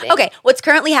happening. Okay, what's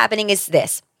currently happening is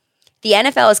this. The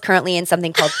NFL is currently in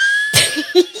something called...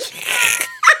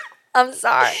 I'm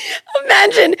sorry.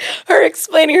 Imagine her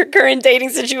explaining her current dating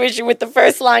situation with the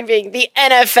first line being, the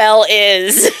NFL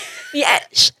is...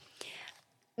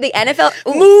 The NFL...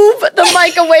 Ooh. Move the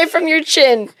mic away from your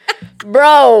chin.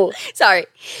 Bro. Sorry.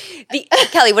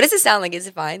 Kelly, what does it sound like? Is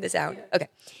it fine, the sound? Okay.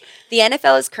 The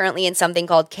NFL is currently in something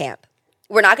called camp.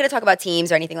 We're not going to talk about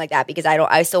teams or anything like that, because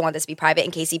I still want this to be private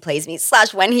in case he plays me.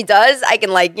 / when he does, I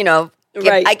can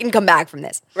I can come back from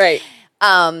this. Right.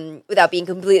 Without being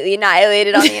completely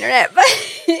annihilated on the internet. But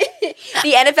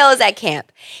the NFL is at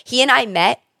camp. He and I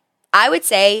met, I would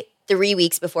say, 3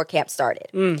 weeks before camp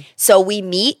started. So we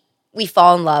meet. We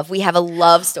fall in love. We have a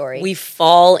love story. We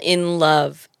fall in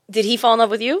love. Did he fall in love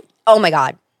with you? Oh my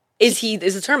God. Is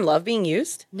the term love being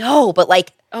used? No, but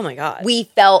like, oh my God. We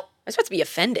felt... I was about to be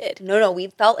offended. No, we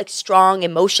felt like strong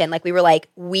emotion. Like we were like,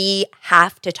 we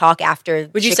have to talk after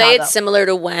Would you Chicago. say it's similar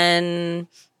to when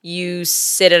you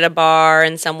sit at a bar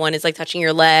and someone is like touching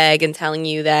your leg and telling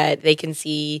you that they can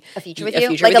see a future with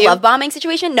you? Like a love bombing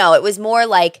situation? No, it was more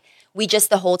like we just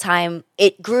the whole time,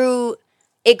 it grew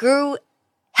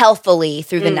healthily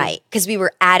through the night, because we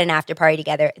were at an after party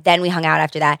together. Then we hung out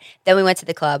after that. Then we went to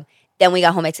the club. Then we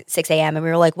got home at 6 a.m. and we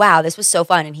were like, wow, this was so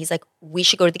fun. And he's like, we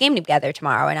should go to the game together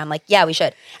tomorrow. And I'm like, yeah, we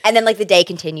should. And then like the day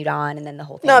continued on, and then the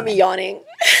whole thing. Not me yawning.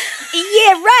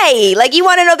 Yeah, right. Like, you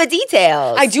want to know the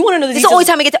details. I do want to know the This details. is the only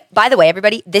time we get to... By the way,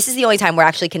 everybody, this is the only time we're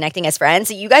actually connecting as friends.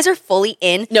 So you guys are fully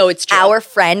in it's true. our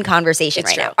friend conversation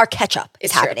It's right true. now. Our catch-up is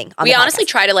It's true. happening on We the honestly podcast.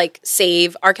 try to like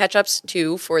save our catch-ups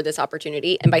too for this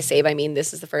opportunity. And by save, I mean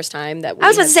this is the first time that we I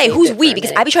was about have to say, saved who's it for we? a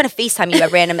Because minute. I'd be trying to FaceTime you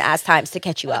at random ass times to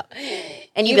catch you up.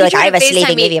 And you'd You be like, be I have trying a to FaceTime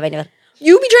sleeping me. baby. I know.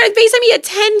 You be trying to FaceTime me at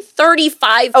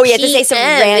 10:35 Oh, yeah, to say some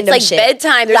PM. random It's like shit.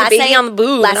 bedtime. There's a baby on the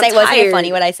boob. Last night wasn't it tired.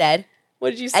 funny what I said?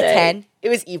 What did you At say? 10? It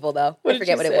was evil, though. I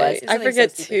forget what it was. I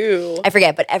forget too. I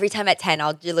forget, but every time at 10,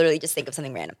 I'll literally just think of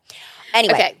something random.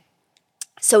 Anyway. Okay.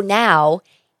 So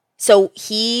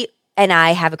he and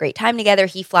I have a great time together.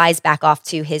 He flies back off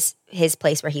to his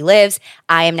place where he lives.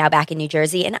 I am now back in New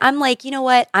Jersey. And I'm like, you know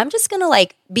what? I'm just going to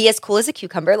like be as cool as a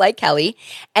cucumber like Kelly.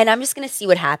 And I'm just going to see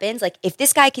what happens. Like, if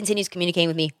this guy continues communicating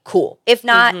with me, cool. If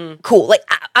not, cool. Like,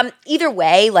 I'm either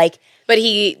way, like. But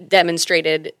he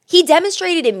demonstrated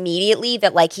Immediately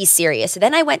that like he's serious. So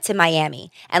then I went to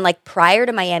Miami, and like prior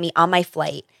to Miami on my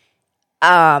flight,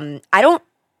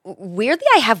 weirdly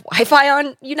I have Wi-Fi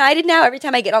on United now. Every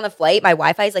time I get on the flight, my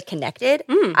Wi-Fi is like connected.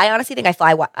 I honestly think I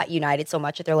fly United so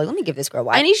much that they're like, let me give this girl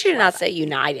Wi-Fi. I need you to not say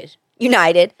United.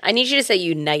 United. I need you to say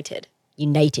United.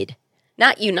 United.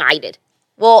 Not United.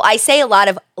 Well, I say a lot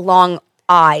of long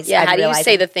I's. Yeah, I'm how do you realizing.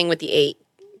 say the thing with the 8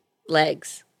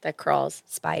 legs that crawls?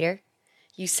 Spider?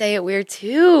 You say it weird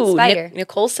too. Spider.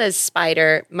 Nicole says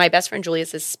spider. My best friend Julia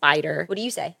says spider. What do you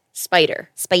say?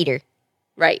 Spider. Spider.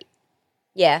 Right.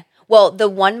 Yeah. Well, the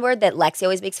one word that Lexi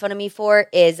always makes fun of me for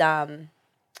is find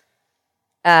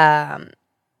it?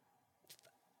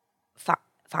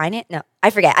 No, I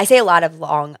forget. I say a lot of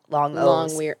long O's.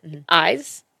 Long, weird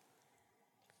eyes.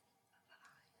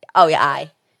 Oh yeah, I.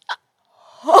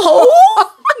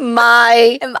 Oh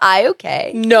my. Am I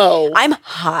okay? No. I'm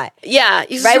hot. Yeah.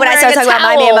 Right when I start talking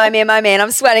about my man, I'm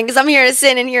sweating because I'm here to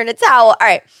sin and here in a towel. All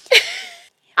right.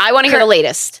 I want to hear the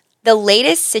latest. The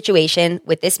latest situation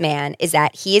with this man is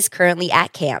that he is currently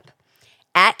at camp.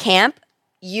 At camp,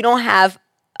 you don't have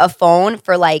a phone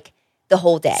for like the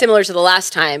whole day. Similar to the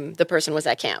last time the person was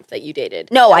at camp that you dated.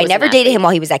 No, I never dated him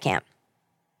while he was at camp.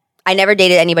 I never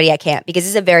dated anybody at camp because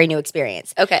this is a very new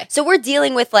experience. Okay. So we're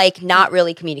dealing with like not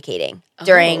really communicating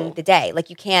during the day. Like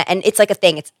you can't, and it's like a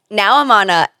thing. It's now I'm on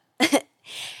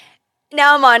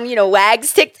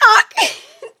Wags TikTok.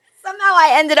 Somehow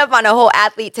I ended up on a whole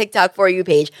athlete TikTok For You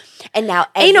page. And now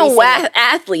ain't no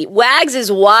athlete. Wags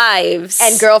is wives.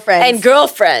 And girlfriends.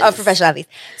 Of professional athletes.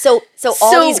 So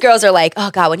all these girls are like,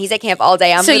 oh God, when he's at camp all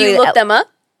day, So you look them up?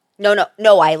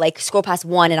 No, I like scroll past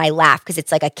one and I laugh because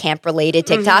it's like a camp related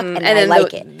TikTok and I then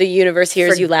like it. The universe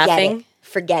hears you laughing.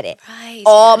 Forget it. Right.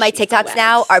 All my TikToks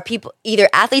now are people, either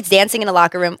athletes dancing in a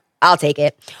locker room, I'll take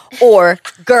it, or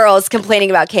girls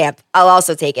complaining about camp, I'll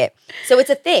also take it. So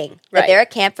it's a thing that they're at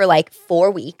camp for like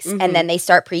 4 weeks and then they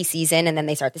start preseason and then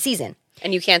they start the season.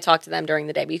 And you can't talk to them during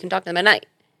the day, but you can talk to them at night.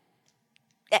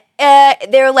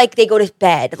 They're like, they go to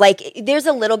bed. Like, there's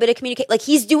a little bit of communication. Like,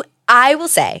 I will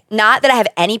say, not that I have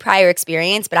any prior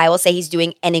experience, but I will say he's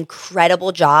doing an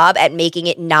incredible job at making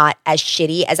it not as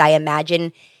shitty as I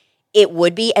imagine it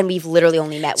would be. And we've literally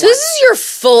only met once. So this is your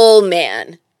full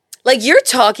man. Like, you're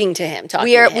talking to him.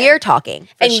 We are talking.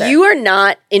 And you are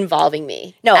not involving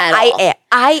me. No,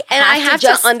 I have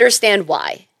to understand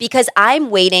why. Because I'm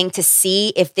waiting to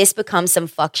see if this becomes some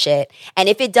fuck shit. And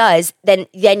if it does, then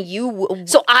you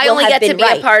So I only get to be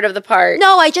a part of the part.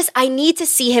 No, I need to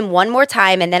see him one more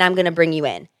time and then I'm going to bring you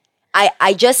in.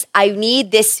 I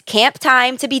need this camp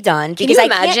time to be done because I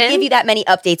can't give you that many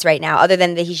updates right now other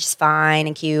than that he's just fine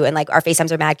and cute and like our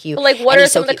FaceTimes are mad cute. But like what are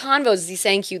some of the convos? Is he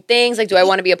saying cute things? Like do I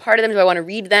want to be a part of them? Do I want to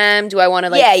read them? Do I want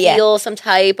to feel some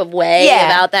type of way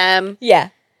about them? Yeah.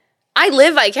 I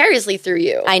live vicariously through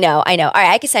you. I know. All right,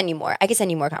 I can send you more.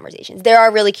 Conversations. There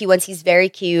are really cute ones. He's very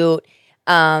cute.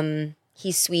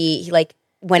 He's sweet. He like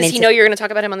went Does he know you're going to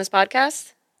talk about him on this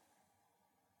podcast?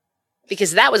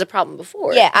 Because that was a problem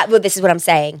before. Yeah, well, this is what I'm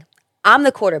saying. I'm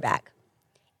the quarterback.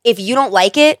 If you don't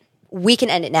like it, we can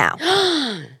end it now.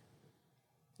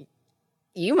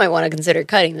 You might want to consider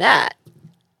cutting that.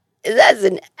 That's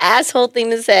an asshole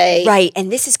thing to say. Right,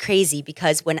 and this is crazy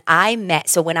because when I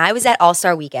was at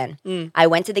All-Star Weekend, I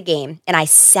went to the game and I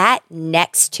sat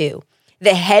next to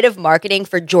the head of marketing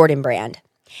for Jordan Brand.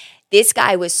 This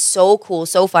guy was so cool,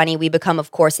 so funny. We become,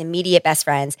 of course, immediate best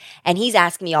friends. And he's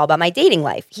asking me all about my dating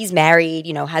life. He's married,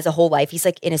 has a whole life. He's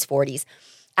like in his 40s,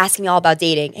 asking me all about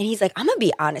dating. And he's like, I'm going to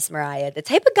be honest, Mariah. The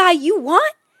type of guy you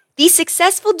want, these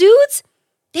successful dudes,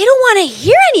 they don't want to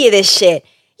hear any of this shit.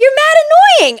 You're mad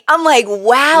annoying. I'm like,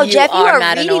 wow, Jeff, you are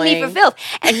reading me for filth.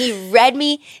 And he read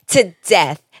me to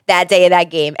death that day of that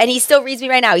game. And he still reads me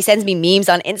right now. He sends me memes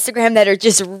on Instagram that are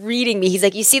just reading me. He's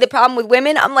like, you see the problem with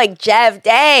women? I'm like, Jeff,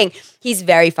 dang. He's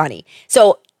very funny.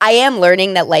 So I am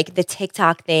learning that like the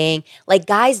TikTok thing, like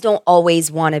guys don't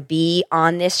always want to be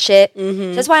on this shit.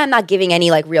 So that's why I'm not giving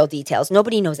any like real details.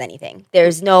 Nobody knows anything.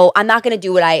 I'm not going to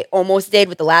do what I almost did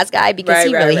with the last guy because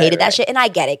he really hated that shit. And I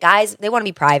get it. Guys, they want to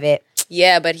be private.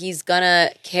 Yeah, but he's going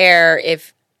to care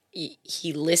if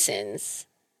he listens.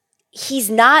 He's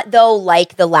not, though,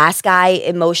 like the last guy,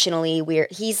 emotionally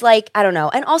weird. He's like, I don't know.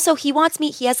 And also he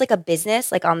has like a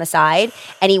business like on the side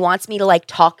and he wants me to like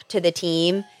talk to the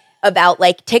team about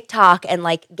like TikTok and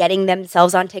like getting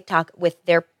themselves on TikTok with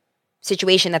their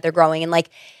situation that they're growing. And like,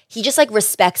 he just like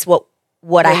respects what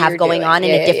I have going on in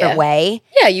a different way.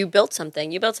 Yeah, you built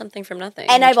something. You built something from nothing.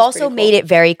 And I've also made it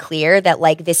very clear that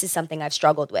like, this is something I've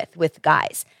struggled with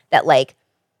guys that like,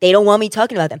 they don't want me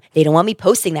talking about them. They don't want me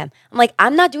posting them. I'm like,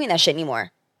 I'm not doing that shit anymore.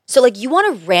 So like, you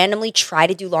want to randomly try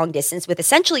to do long distance with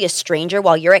essentially a stranger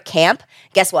while you're at camp?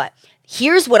 Guess what?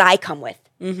 Here's what I come with.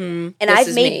 And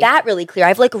I've made that really clear.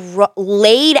 I've like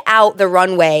laid out the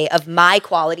runway of my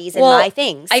qualities and my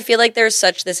things. I feel like there's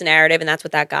such this narrative, and that's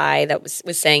what that guy that was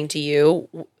saying to you,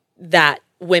 that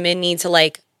women need to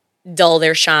like dull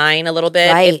their shine a little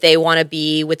bit if they want to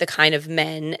be with the kind of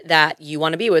men that you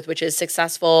want to be with, which is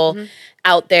successful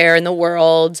out there in the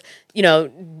world, you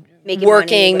know,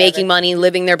 making money,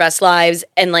 living their best lives.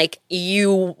 And like,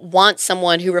 you want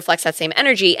someone who reflects that same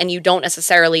energy, and you don't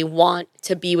necessarily want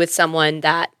to be with someone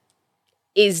that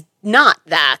is not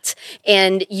that.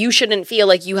 And you shouldn't feel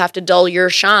like you have to dull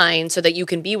your shine so that you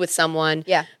can be with someone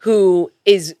who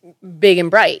is big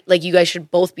and bright. Like, you guys should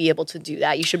both be able to do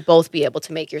that. You should both be able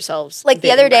to make yourselves like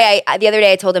the other day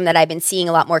I told him that I've been seeing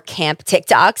a lot more camp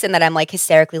TikToks and that I'm like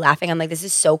hysterically laughing. I'm like, this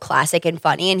is so classic and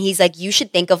funny. And he's like, you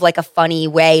should think of like a funny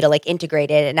way to like integrate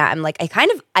it. And I'm like, I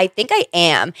think I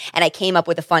am. And I came up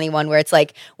with a funny one where it's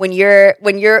like, when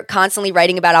you're constantly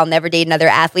writing about I'll never date another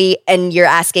athlete and you're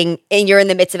in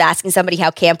the midst of asking somebody how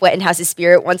camp went and how's his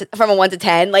spirit from a 1 to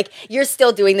 10, like you're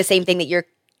still doing the same thing that you're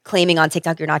claiming on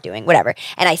TikTok you're not doing, whatever.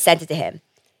 And I sent it to him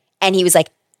and he was like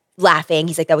laughing.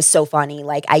 He's like, that was so funny.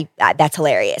 Like that's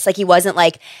hilarious. Like he wasn't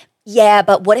like, yeah,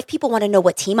 but what if people want to know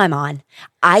what team I'm on?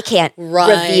 I can't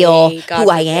reveal who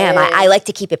I am. I like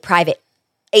to keep it private.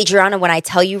 Adriana, when I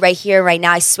tell you right here, right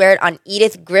now, I swear it on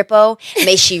Edith Grippo,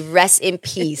 may she rest in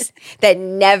peace, that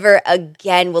never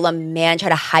again will a man try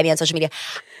to hide me on social media.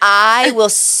 I will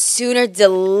sooner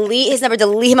delete his number,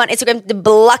 delete him on Instagram,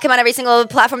 block him on every single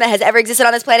platform that has ever existed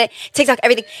on this planet, TikTok,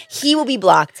 everything. He will be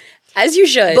blocked. As you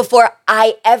should. Before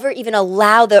I ever even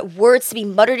allow the words to be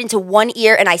muttered into one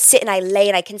ear and I sit and I lay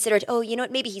and I consider it, oh, you know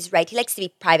what, maybe he's right. He likes to be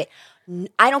private.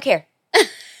 I don't care.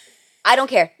 I don't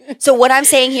care. So what I'm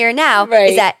saying here now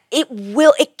is that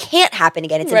it can't happen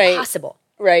again. It's impossible.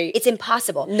 Right. It's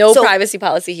impossible. No privacy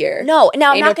policy here. No.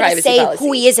 Now, I'm not going to say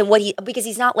who he is and because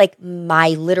he's not like my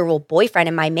literal boyfriend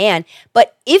and my man.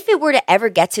 But if it were to ever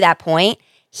get to that point,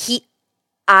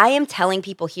 I am telling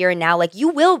people here and now, like, you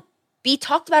will be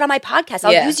talked about on my podcast.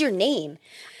 I'll use your name.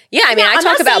 Yeah, I mean, I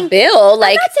talk about Bill.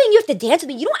 Like, I'm not saying you have to dance with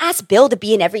me. You don't ask Bill to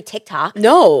be in every TikTok.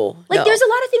 No. Like, there's a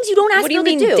lot of things you don't ask Bill to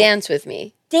do. What do you mean dance with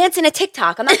me? Dance in a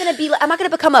TikTok. I'm not gonna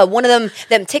become one of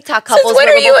them TikTok couples. Since when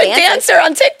are you a dancer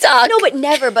on TikTok? No, but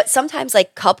never. But sometimes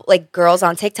like girls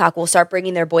on TikTok will start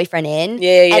bringing their boyfriend in, and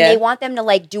they want them to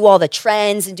like do all the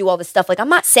trends and do all the stuff. Like, I'm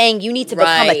not saying you need to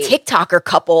become a TikToker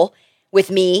couple with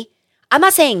me. I'm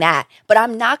not saying that, but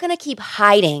I'm not going to keep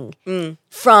hiding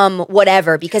from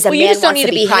whatever because a man wants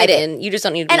to be hidden. You just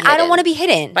don't need to be hidden. And I don't want to be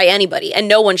hidden. By anybody. And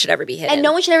no one should ever be hidden.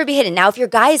 Now, if your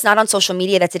guy is not on social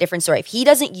media, that's a different story. If he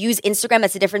doesn't use Instagram,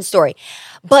 that's a different story.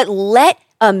 But let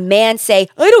a man say,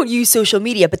 I don't use social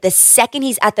media. But the second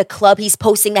he's at the club, he's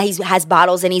posting that he has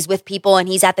bottles and he's with people and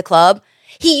he's at the club.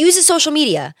 He uses social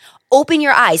media. Open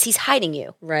your eyes. He's hiding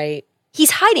you. Right.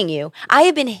 He's hiding you. I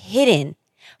have been hidden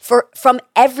from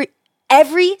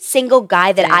every single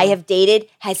guy that I have dated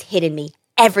has hidden me.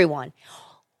 Everyone.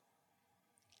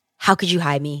 How could you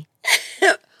hide me?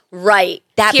 Right.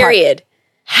 That period.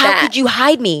 How could you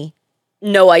hide me?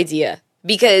 No idea.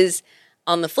 Because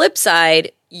on the flip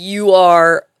side, you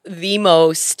are the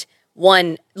most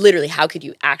literally, how could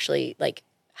you actually like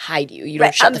hide you? You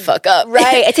don't shut the fuck up.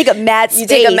 Right. I take up mad space. You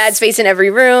take up mad space in every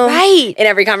room. Right. In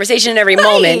every conversation, in every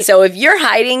moment. So if you're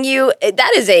hiding you,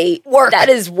 that is work. That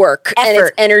is work. Effort. And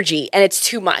it's energy. And it's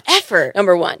too much. Effort.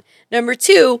 Number one. Number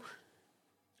two,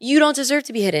 you don't deserve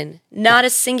to be hidden. Not a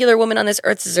singular woman on this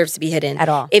earth deserves to be hidden. At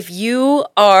all. If you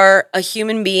are a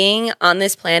human being on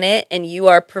this planet and you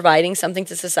are providing something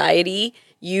to society,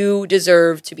 You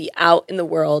deserve to be out in the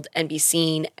world and be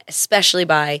seen, especially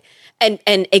by and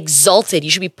exalted. You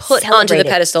should be put onto the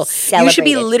pedestal. You should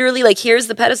be literally like, here's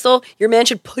the pedestal. Your man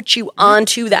should put you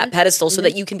onto that pedestal so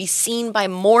that you can be seen by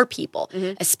more people,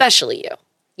 especially you.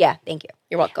 Yeah, thank you.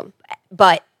 You're welcome.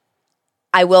 But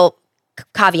I will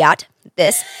caveat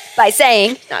this by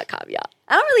saying, not caveat.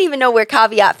 I don't really even know where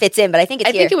caveat fits in, but I think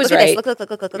it's here. I think it was look right. At this.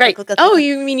 Look. Right. Oh,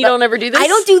 you mean you don't ever do this? I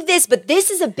don't do this, but this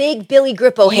is a big Billy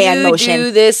Grippo hand motion. You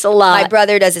do this a lot. My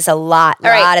brother does this a lot. A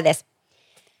lot of this.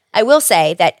 I will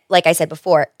say that, like I said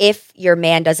before, if your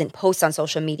man doesn't post on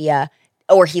social media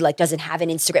or he like doesn't have an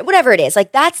Instagram, whatever it is,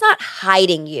 like that's not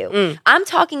hiding you. I'm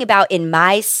talking about in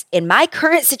my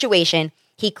current situation,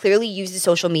 he clearly uses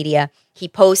social media. He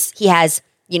posts, he has,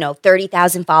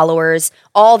 30,000 followers,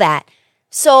 all that.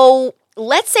 So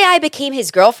let's say I became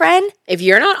his girlfriend. If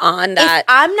you're not on that, if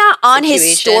I'm not on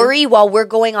his story while we're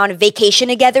going on a vacation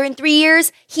together in 3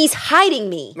 years, he's hiding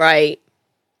me. Right.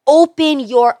 Open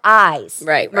your eyes,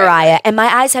 right, Mariah. Right. And my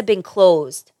eyes have been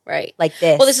closed, right, like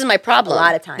this. Well, this is my problem. A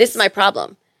lot of times, this is my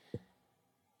problem.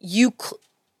 Is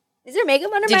there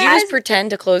makeup under my eyes? Did you just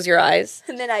pretend to close your eyes?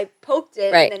 And then I poked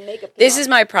it, right. And then makeup. This is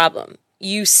my problem.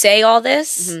 You say all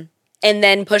this, and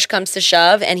then push comes to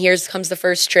shove, and here comes the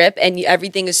first trip, and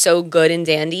everything is so good and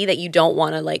dandy that you don't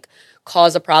want to like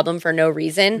cause a problem for no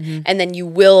reason, and then you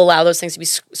will allow those things to be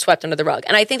swept under the rug.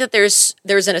 And I think that there's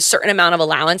a certain amount of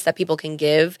allowance that people can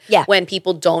give when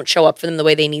people don't show up for them the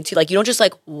way they need to. Like, you don't just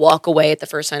like walk away at the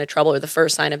first sign of trouble or the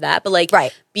first sign of that, but like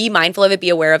be mindful of it, be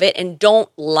aware of it, and don't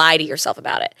lie to yourself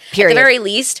about it. Period. At the very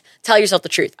least, tell yourself the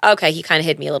truth. Okay, he kind of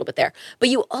hid me a little bit there. But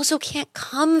you also can't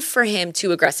come for him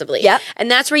too aggressively. Yep. And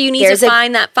that's where you need to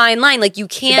find that fine line. Like, you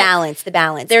can't... The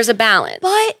balance. There's a balance.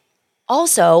 But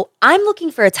also, I'm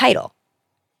looking for a title.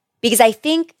 Because I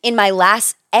think in my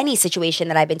last any situation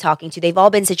that I've been talking to, they've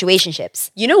all been situationships.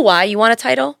 You know why you want a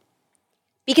title?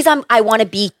 Because I want to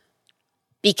be...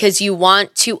 Because you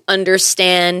want to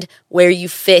understand where you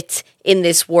fit in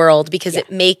this world, because it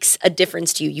makes a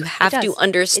difference to you. You have to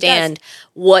understand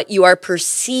what you are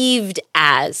perceived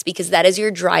as, because that is your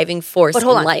driving force in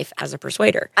life as a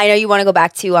persuader. I know you want to go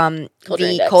back to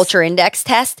the culture index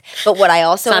test, but what I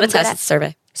also... It's not a test, it's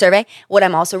a survey. What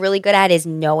I'm also really good at is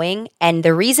knowing, and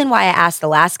the reason why I asked the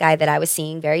last guy that I was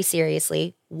seeing very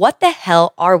seriously, what the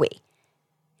hell are we?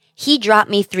 He dropped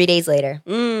me 3 days later.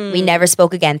 We never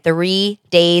spoke again. 3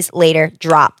 days later,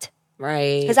 dropped.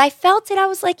 Right. Because I felt it. I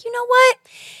was like, you know what?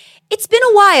 It's been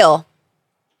a while.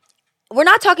 We're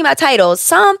not talking about titles.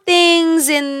 Something's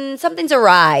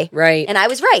awry. Right. And I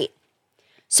was right.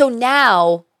 So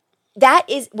now... that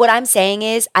is what I'm saying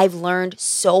is I've learned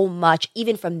so much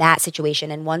even from that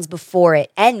situation and ones before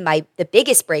it, and the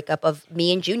biggest breakup of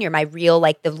me and Junior, my real,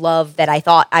 like, the love that I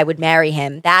thought I would marry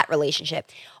him, that relationship.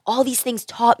 All these things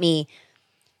taught me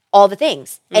all the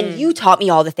things, and you taught me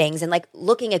all the things, and like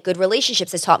looking at good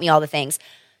relationships has taught me all the things.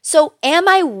 So am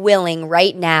I willing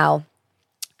right now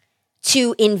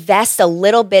to invest a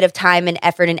little bit of time and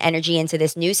effort and energy into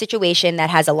this new situation that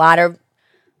has a lot of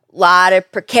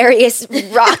precarious,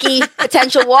 rocky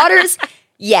potential waters?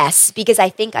 Yes, because I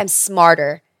think I'm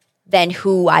smarter than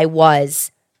who I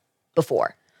was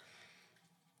before.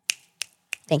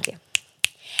 Thank you.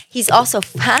 He's also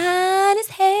fine as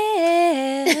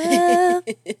hell.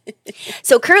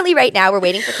 So currently right now we're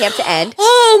waiting for camp to end.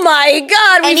 Oh my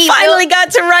God, we finally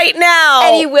got to right now.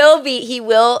 And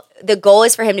the goal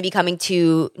is for him to be coming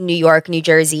to New York, New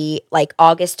Jersey, like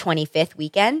August 25th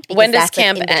weekend. When does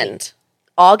camp end?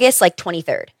 August, like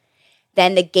 23rd.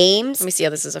 Then the games... Let me see how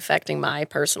this is affecting my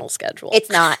personal schedule. It's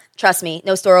not. Trust me.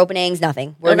 No store openings,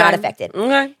 nothing. We're not affected.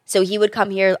 Okay. So he would come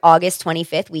here August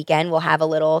 25th weekend. We'll have a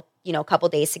little, couple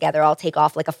days together. I'll take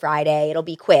off like a Friday. It'll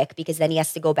be quick because then he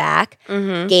has to go back.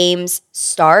 Games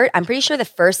start. I'm pretty sure the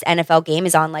first NFL game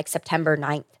is on like September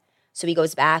 9th. So he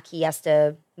goes back. He has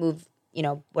to move,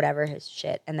 whatever his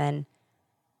shit. And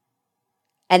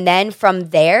then from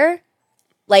there,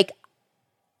 like...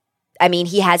 I mean,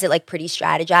 he has it like pretty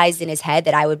strategized in his head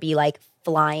that I would be like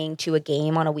flying to a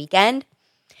game on a weekend.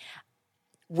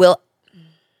 You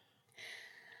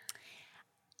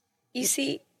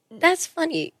see, that's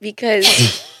funny because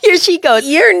here she goes.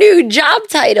 Your new job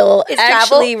title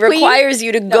actually requires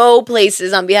you to go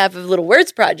places on behalf of Little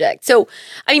Words Project. So,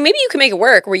 I mean, maybe you can make it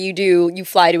work where you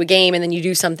fly to a game and then you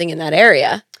do something in that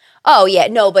area. Oh, yeah.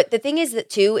 No, but the thing is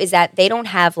that they don't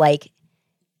have like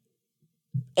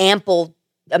ample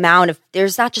amount of,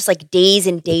 there's not just like days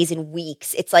and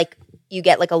weeks. It's like you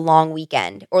get like a long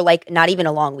weekend, or like not even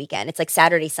a long weekend. It's like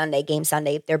Saturday, Sunday, game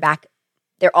Sunday. They're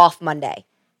off Monday.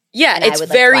 Yeah, it's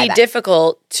very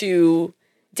difficult to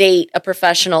date a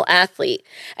professional athlete.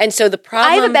 And so the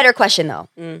problem... I have a better question, though.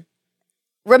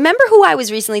 Remember who I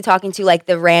was recently talking to, like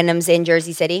the randoms in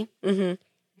Jersey City? Mm-hmm.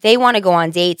 They want to go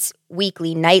on dates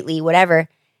weekly, nightly, whatever.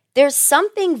 There's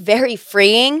something very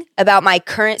freeing about my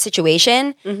current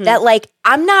situation that, like,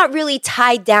 I'm not really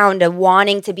tied down to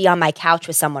wanting to be on my couch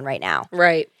with someone right now.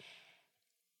 Right.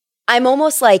 I'm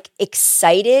almost, like,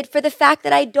 excited for the fact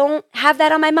that I don't have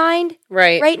that on my mind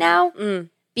right now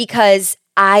because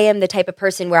I am the type of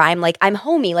person where I'm, like, I'm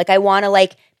homey. Like, I want to,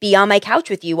 like, be on my couch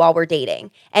with you while we're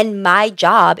dating. And my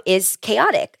job is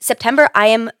chaotic. September, I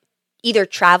am either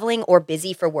traveling or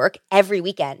busy for work every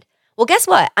weekend. Well, guess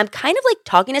what? I'm kind of like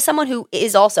talking to someone who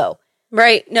is also.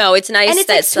 Right. No, it's nice. And it's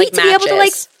like sweet to be able to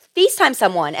like FaceTime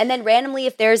someone. And then randomly,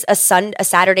 if there's a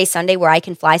Saturday, Sunday where I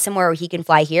can fly somewhere or he can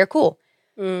fly here, cool.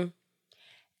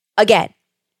 Again,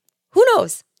 who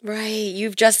knows? Right.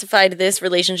 You've justified this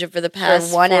relationship for the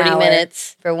past 40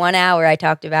 minutes. For 1 hour, I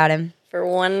talked about him. For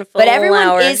one full hour. But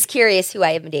everyone is curious who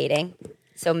I am dating.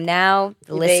 So now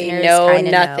the listeners know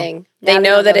nothing. They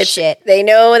know that it's shit. They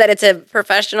know that it's a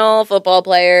professional football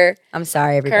player. I'm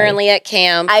sorry, everybody. Currently at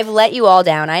camp. I've let you all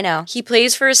down. I know. He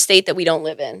plays for a state that we don't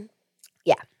live in.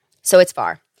 Yeah. So it's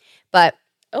far. But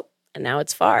and now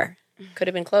it's far. Could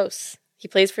have been close. He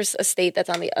plays for a state that's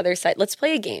on the other side. Let's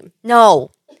play a game.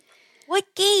 No.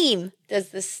 What game? Does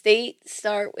the state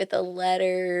start with a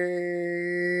letter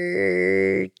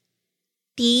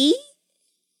D?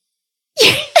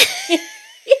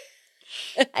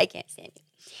 I can't stand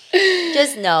you.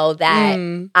 Just know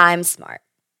that I'm smart.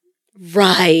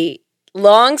 Right.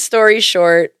 Long story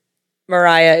short,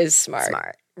 Mariah is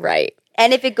smart. Right.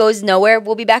 And if it goes nowhere,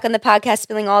 we'll be back on the podcast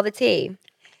spilling all the tea.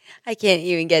 I can't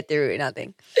even get through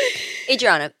nothing.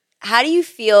 Adriana, how do you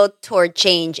feel toward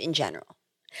change in general?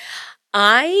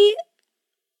 I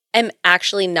am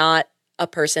actually not a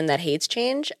person that hates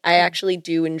change. I actually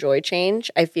do enjoy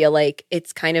change. I feel like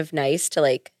it's kind of nice to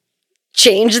like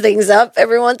change things up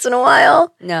every once in a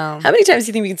while. No. How many times do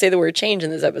you think we can say the word change in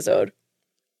this episode?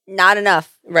 Not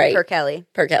enough. Right. Per Kelly.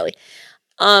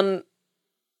 I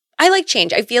like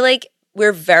change. I feel like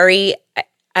we're very,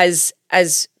 as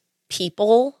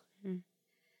people,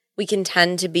 we can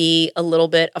tend to be a little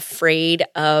bit afraid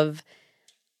of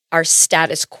our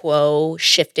status quo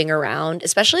shifting around,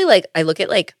 especially like I look at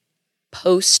like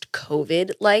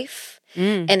post-COVID life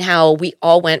and how we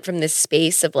all went from this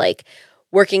space of like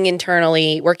working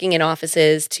internally, working in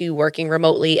offices to working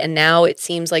remotely. And now it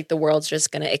seems like the world's just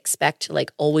going to expect to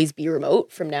like always be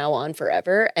remote from now on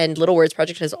forever. And Little Words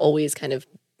Project has always kind of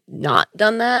not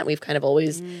done that. We've kind of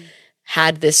always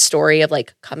had this story of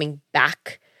like coming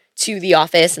back to the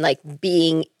office and like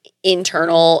being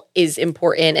internal is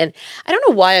important. And I don't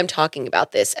know why I'm talking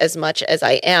about this as much as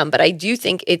I am, but I do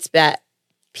think it's that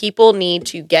people need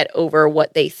to get over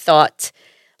what they thought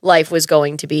life was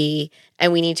going to be,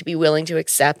 and we need to be willing to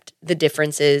accept the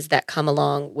differences that come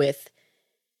along with.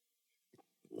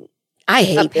 I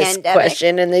hate this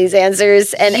question and these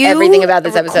answers and everything about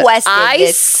this episode.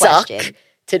 I suck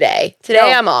today.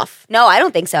 I'm off. No, I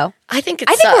don't think so. I think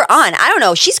we're on. I don't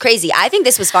know. She's crazy. I think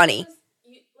this was funny.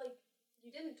 You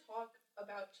didn't talk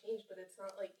about change, but it's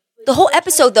not like the whole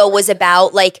episode though was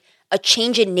about like a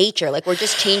change in nature. Like we're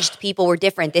just changed people. We're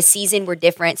different. This season we're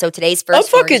different. So today's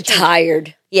first. I'm fucking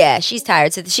tired. Yeah, she's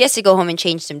tired. So she has to go home and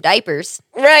change some diapers.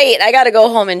 Right. I got to go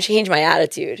home and change my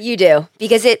attitude. You do.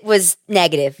 Because it was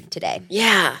negative today.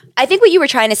 Yeah. I think what you were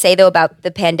trying to say though about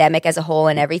the pandemic as a whole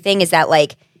and everything is that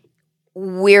like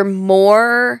people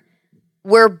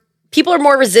are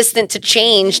more resistant to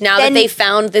change now that they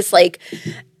found this like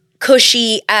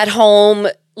cushy at home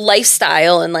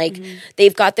lifestyle and like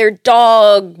they've got their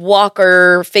dog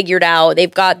walker figured out.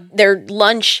 They've got their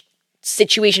lunch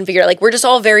situation figured out. Like we're just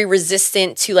all very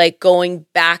resistant to like going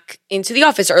back into the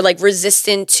office or like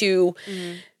resistant to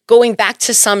going back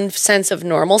to some sense of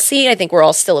normalcy. I think we're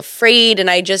all still afraid. And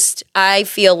I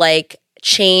feel like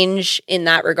change in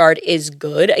that regard is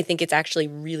good. I think it's actually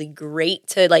really great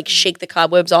to like shake the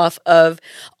cobwebs off of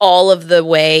all of the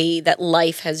way that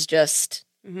life has just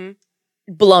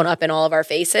blown up in all of our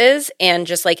faces and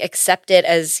just like accept it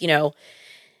as, you know,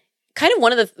 kind of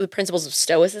one of the principles of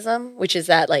stoicism, which is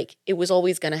that like it was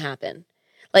always going to happen.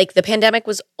 Like the pandemic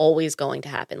was always going to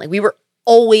happen. Like we were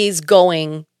always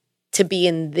going to be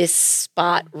in this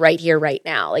spot right here, right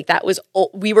now. Like that was,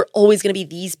 we were always going to be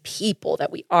these people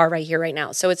that we are right here, right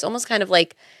now. So it's almost kind of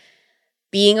like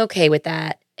being okay with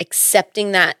that,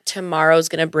 accepting that tomorrow's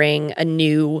going to bring a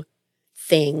new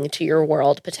thing to your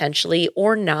world potentially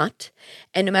or not.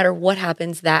 And no matter what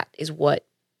happens, that is what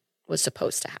was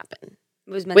supposed to happen.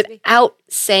 It was meant without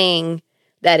saying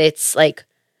that it's like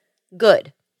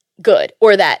good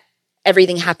or that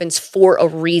everything happens for a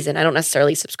reason. I don't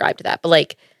necessarily subscribe to that, but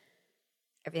like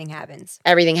Everything happens.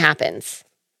 everything happens.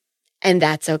 And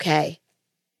that's okay.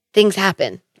 Things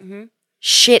happen.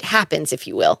 Shit happens, if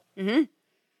you will.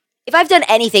 If I've done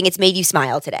anything, it's made you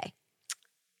smile today.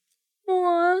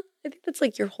 Aw, I think that's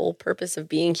like your whole purpose of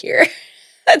being here.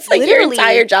 That's like Literally, your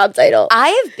entire job title. I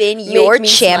have been your me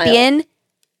champion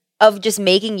of just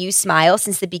making you smile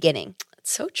since the beginning.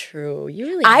 That's so true. You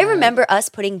really I have. remember us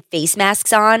putting face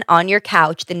masks on your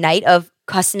couch the night of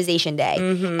customization day,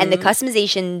 and the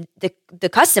customization, the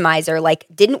customizer like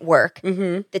didn't work.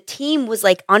 The team was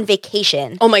like on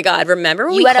vacation. Oh my God. Remember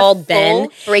when You we had called a Ben?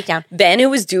 full breakdown. Ben, who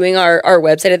was doing our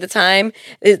website at the time,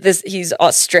 he's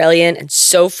Australian and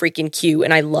so freaking cute.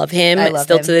 And I love him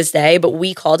still to this day. But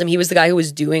we called him. He was the guy who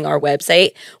was doing our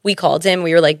website. We called him.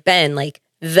 We were like, Ben, like,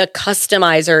 the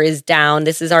customizer is down.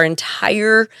 This is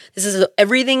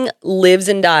everything lives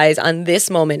and dies on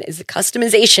this moment is the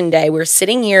customization day. We're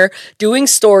sitting here doing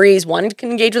stories, wanting to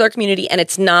engage with our community, and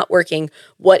it's not working.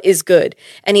 What is good?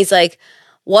 And he's like,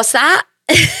 what's that?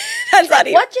 That's not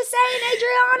even, What you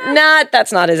saying, Adriana?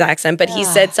 that's not his accent, but he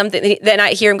said something. Then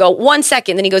I hear him go, 1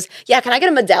 second. Then he goes, yeah, can I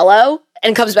get a Modelo?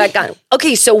 And comes back down.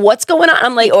 Okay, so what's going on?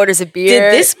 I'm like, He orders a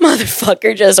beer. Did this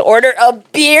motherfucker just order a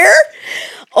beer?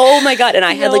 Oh my God. And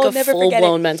I had like a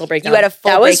full-blown mental breakdown. You had a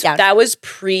full breakdown. That was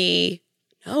it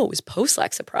was post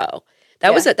Lexapro.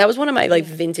 That was one of my like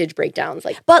vintage breakdowns.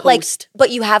 Like, But post.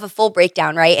 but you have a full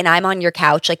breakdown, right? And I'm on your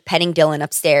couch, like petting Dylan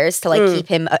upstairs to like keep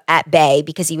him at bay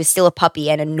because he was still a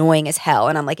puppy and annoying as hell.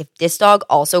 And I'm like, if this dog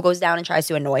also goes down and tries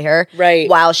to annoy her, Right.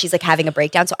 while she's like having a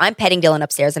breakdown, so I'm petting Dylan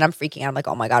upstairs and I'm freaking out. I'm like,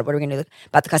 oh my God, what are we gonna do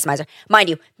about the customizer? Mind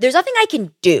you, there's nothing I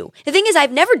can do. The thing is,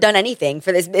 I've never done anything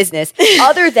for this business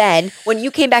other than when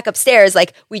you came back upstairs,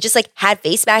 like we just like had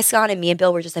face masks on, and me and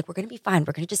Bill were just like, we're gonna be fine.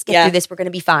 We're gonna just get through this. We're gonna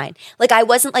be fine. Like I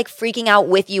wasn't like freaking out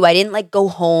with you. I didn't like go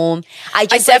home. I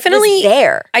just definitely was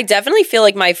there. I definitely feel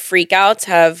like my freakouts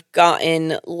have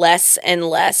gotten less and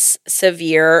less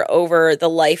severe over the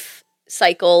life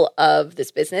cycle of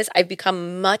this business. I've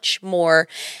become much more,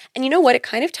 and you know what? It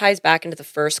kind of ties back into the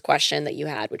first question that you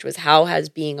had, which was how has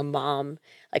being a mom,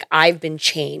 like I've been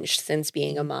changed since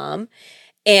being a mom.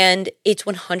 And it's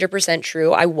 100%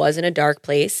 true. I was in a dark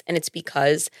place, and it's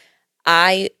because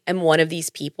I am one of these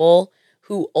people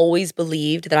who always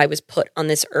believed that I was put on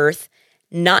this earth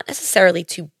not necessarily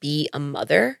to be a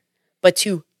mother, but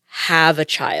to have a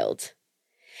child.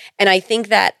 And I think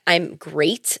that I'm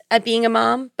great at being a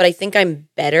mom, but I think I'm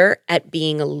better at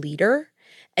being a leader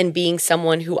and being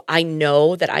someone who I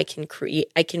know that I can create,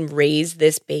 I can raise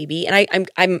this baby. And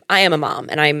I am a mom,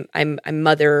 and I'm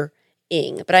mothering,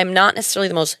 but I'm not necessarily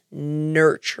the most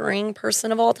nurturing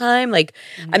person of all time. Like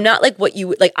I'm not like what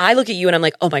you like. I look at you and I'm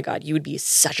like, oh my God, you would be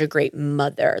such a great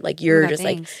mother. Like you're just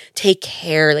like take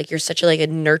care. Like you're such a like a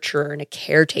nurturer and a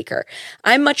caretaker.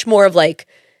 I'm much more of like,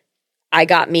 I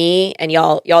got me, and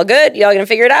y'all good. Y'all gonna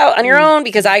figure it out on your own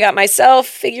because I got myself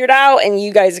figured out, and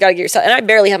you guys got to get yourself. And I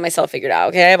barely have myself figured out.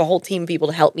 Okay, I have a whole team of people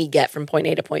to help me get from point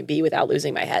A to point B without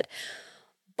losing my head.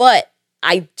 But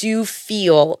I do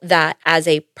feel that as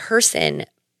a person,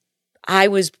 I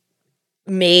was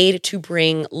made to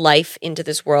bring life into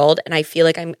this world, and I feel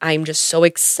like I'm just so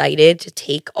excited to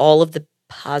take all of the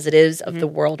positives of the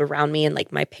world around me and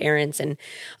like my parents and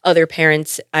other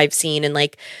parents I've seen and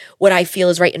like what I feel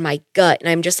is right in my gut, and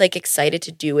I'm just like excited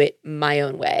to do it my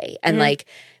own way and like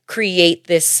create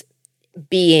this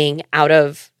being out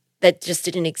of that just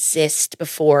didn't exist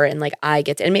before, and like I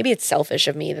get to, and maybe it's selfish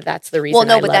of me that that's the reason. Well,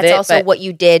 no, I but love that's it, also what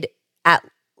you did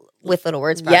with Little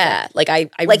Words Project. Yeah, like I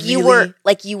like really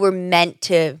you were meant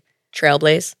to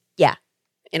trailblaze. Yeah.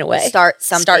 In a way. Start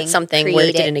something where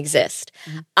it didn't exist.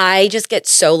 I just get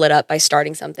so lit up by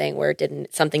starting something where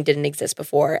something didn't exist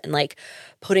before, and like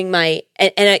putting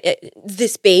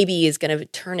this baby is going to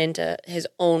turn into his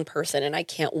own person, and I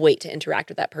can't wait to interact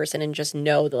with that person and just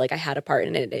know that like I had a part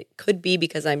in it. It could be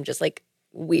because I'm just like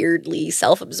weirdly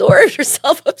self-absorbed or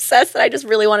self-obsessed that I just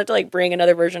really wanted to like bring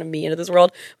another version of me into this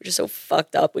world, which is so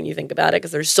fucked up when you think about it,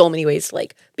 because there's so many ways to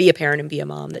like be a parent and be a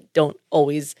mom that don't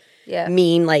always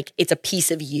mean like it's a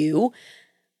piece of you.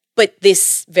 But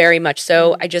this very much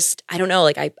so, I don't know,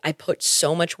 like I put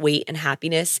so much weight and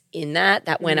happiness in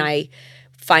that when I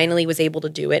finally was able to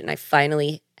do it and I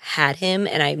finally had him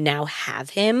and I now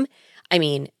have him, I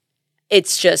mean,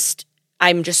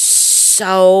 I'm just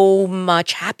so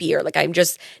much happier. Like I'm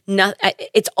just not,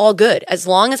 it's all good. As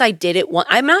long as I did it once,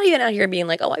 I'm not even out here being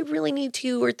like, oh, I really need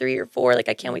 2 or 3 or 4. Like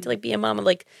I can't wait to like be a mom of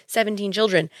like 17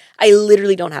 children. I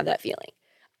literally don't have that feeling.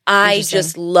 I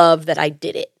just love that I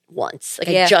did it once. Like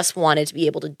I just wanted to be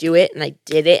able to do it, and I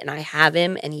did it, and I have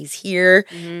him, and he's here.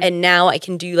 And now I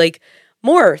can do like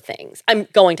more things. I'm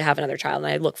going to have another child,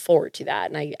 and I look forward to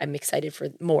that, and I'm excited for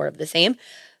more of the same.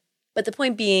 But the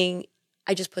point being,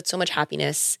 I just put so much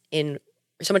happiness in,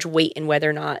 so much weight in whether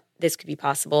or not this could be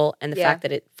possible, and the fact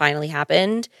that it finally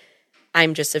happened,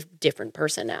 I'm just a different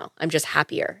person now. I'm just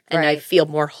happier, and I feel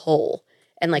more whole,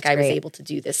 and like I was able to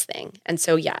do this thing. And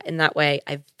so, yeah, in that way,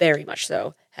 I very much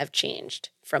so have changed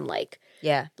from like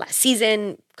last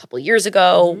season, a couple of years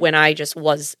ago, when I just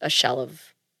was a shell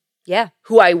of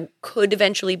who I could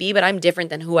eventually be, but I'm different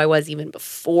than who I was even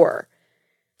before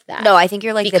that. No, I think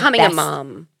you're like becoming the a best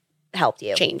mom helped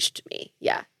you. Changed me.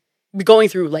 Yeah. Going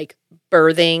through like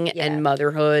birthing and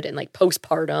motherhood and like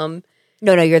postpartum.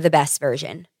 No, you're the best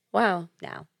version. Wow.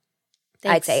 Now.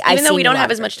 Thanks. I'd say. Even though we don't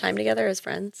have as much time together as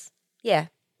friends. Yeah.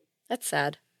 That's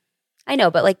sad. I know,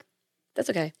 but like. That's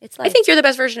okay. It's like. I think you're the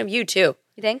best version of you too.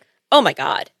 You think? Oh my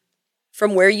God.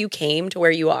 From where you came to where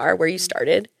you are, where you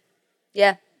started.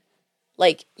 Yeah.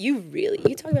 Like, you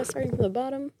talk about starting from the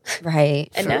bottom. Right.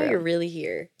 And now you're really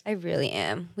here. I really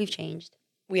am. We've changed.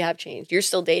 We have changed. You're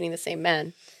still dating the same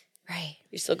men. Right.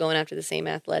 You're still going after the same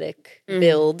athletic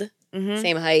build,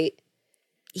 same height.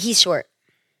 He's short.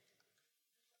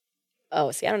 Oh,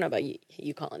 see, I don't know about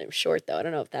you calling him short, though. I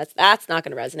don't know if that's not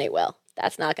going to resonate well.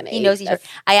 That's not going to He knows he's short.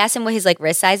 I asked him what his, like,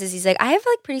 wrist size is. He's like, I have,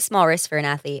 like, pretty small wrists for an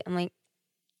athlete. I'm like,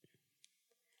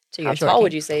 so you're how tall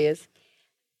would you say he is?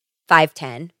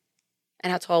 5'10".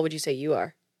 And how tall would you say you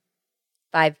are?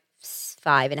 5'5"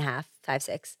 and a half,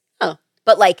 5'6". Oh.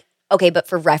 But like, okay, but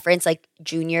for reference, like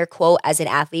junior quote as an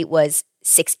athlete was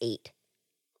 6'8".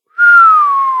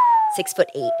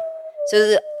 6'8".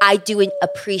 So I do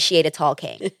appreciate a tall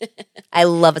king. I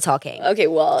love a tall king. Okay,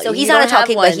 well, so he's not a tall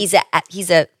king, but he's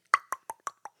a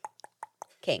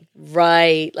king.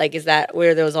 Right. Like, is that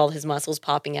where there was all his muscles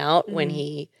popping out when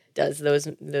he does those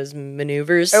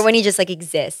maneuvers? Or when he just like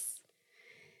exists?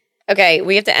 Okay,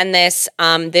 we have to end this.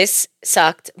 This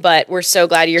sucked, but we're so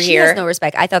glad you're here. She has no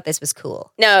respect. I thought this was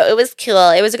cool. No, it was cool.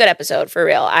 It was a good episode, for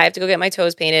real. I have to go get my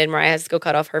toes painted. Mariah has to go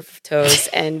cut off her toes,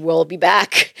 and we'll be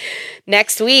back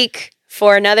next week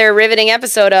for another riveting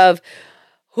episode of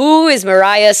Who is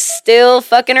Mariah Still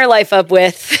Fucking Her Life Up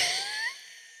With?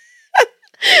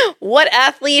 What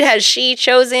athlete has she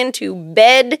chosen to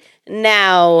bed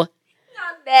now?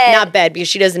 Not bed, because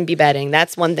she doesn't be bedding.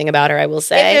 That's one thing about her, I will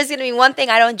say. If there's going to be one thing,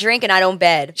 I don't drink and I don't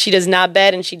bed. She does not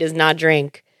bed and she does not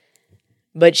drink.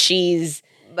 But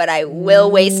I will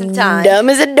waste some time. Dumb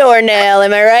as a doornail,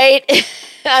 am I right?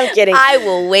 I'm kidding. I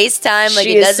will waste time like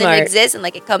it doesn't exist and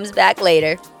like it comes back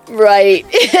later. Right.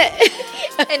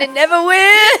 And it never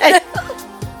will.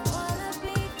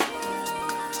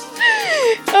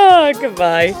 Oh,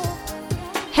 goodbye.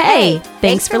 Hey,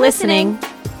 thanks for listening.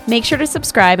 Make sure to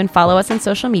subscribe and follow us on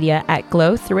social media at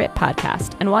Glow Through It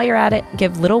Podcast. And while you're at it,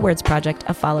 give Little Words Project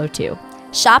a follow too.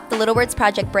 Shop the Little Words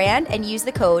Project brand and use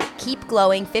the code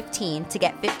KEEPGLOWING15 to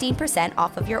get 15%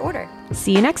 off of your order.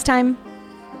 See you next time.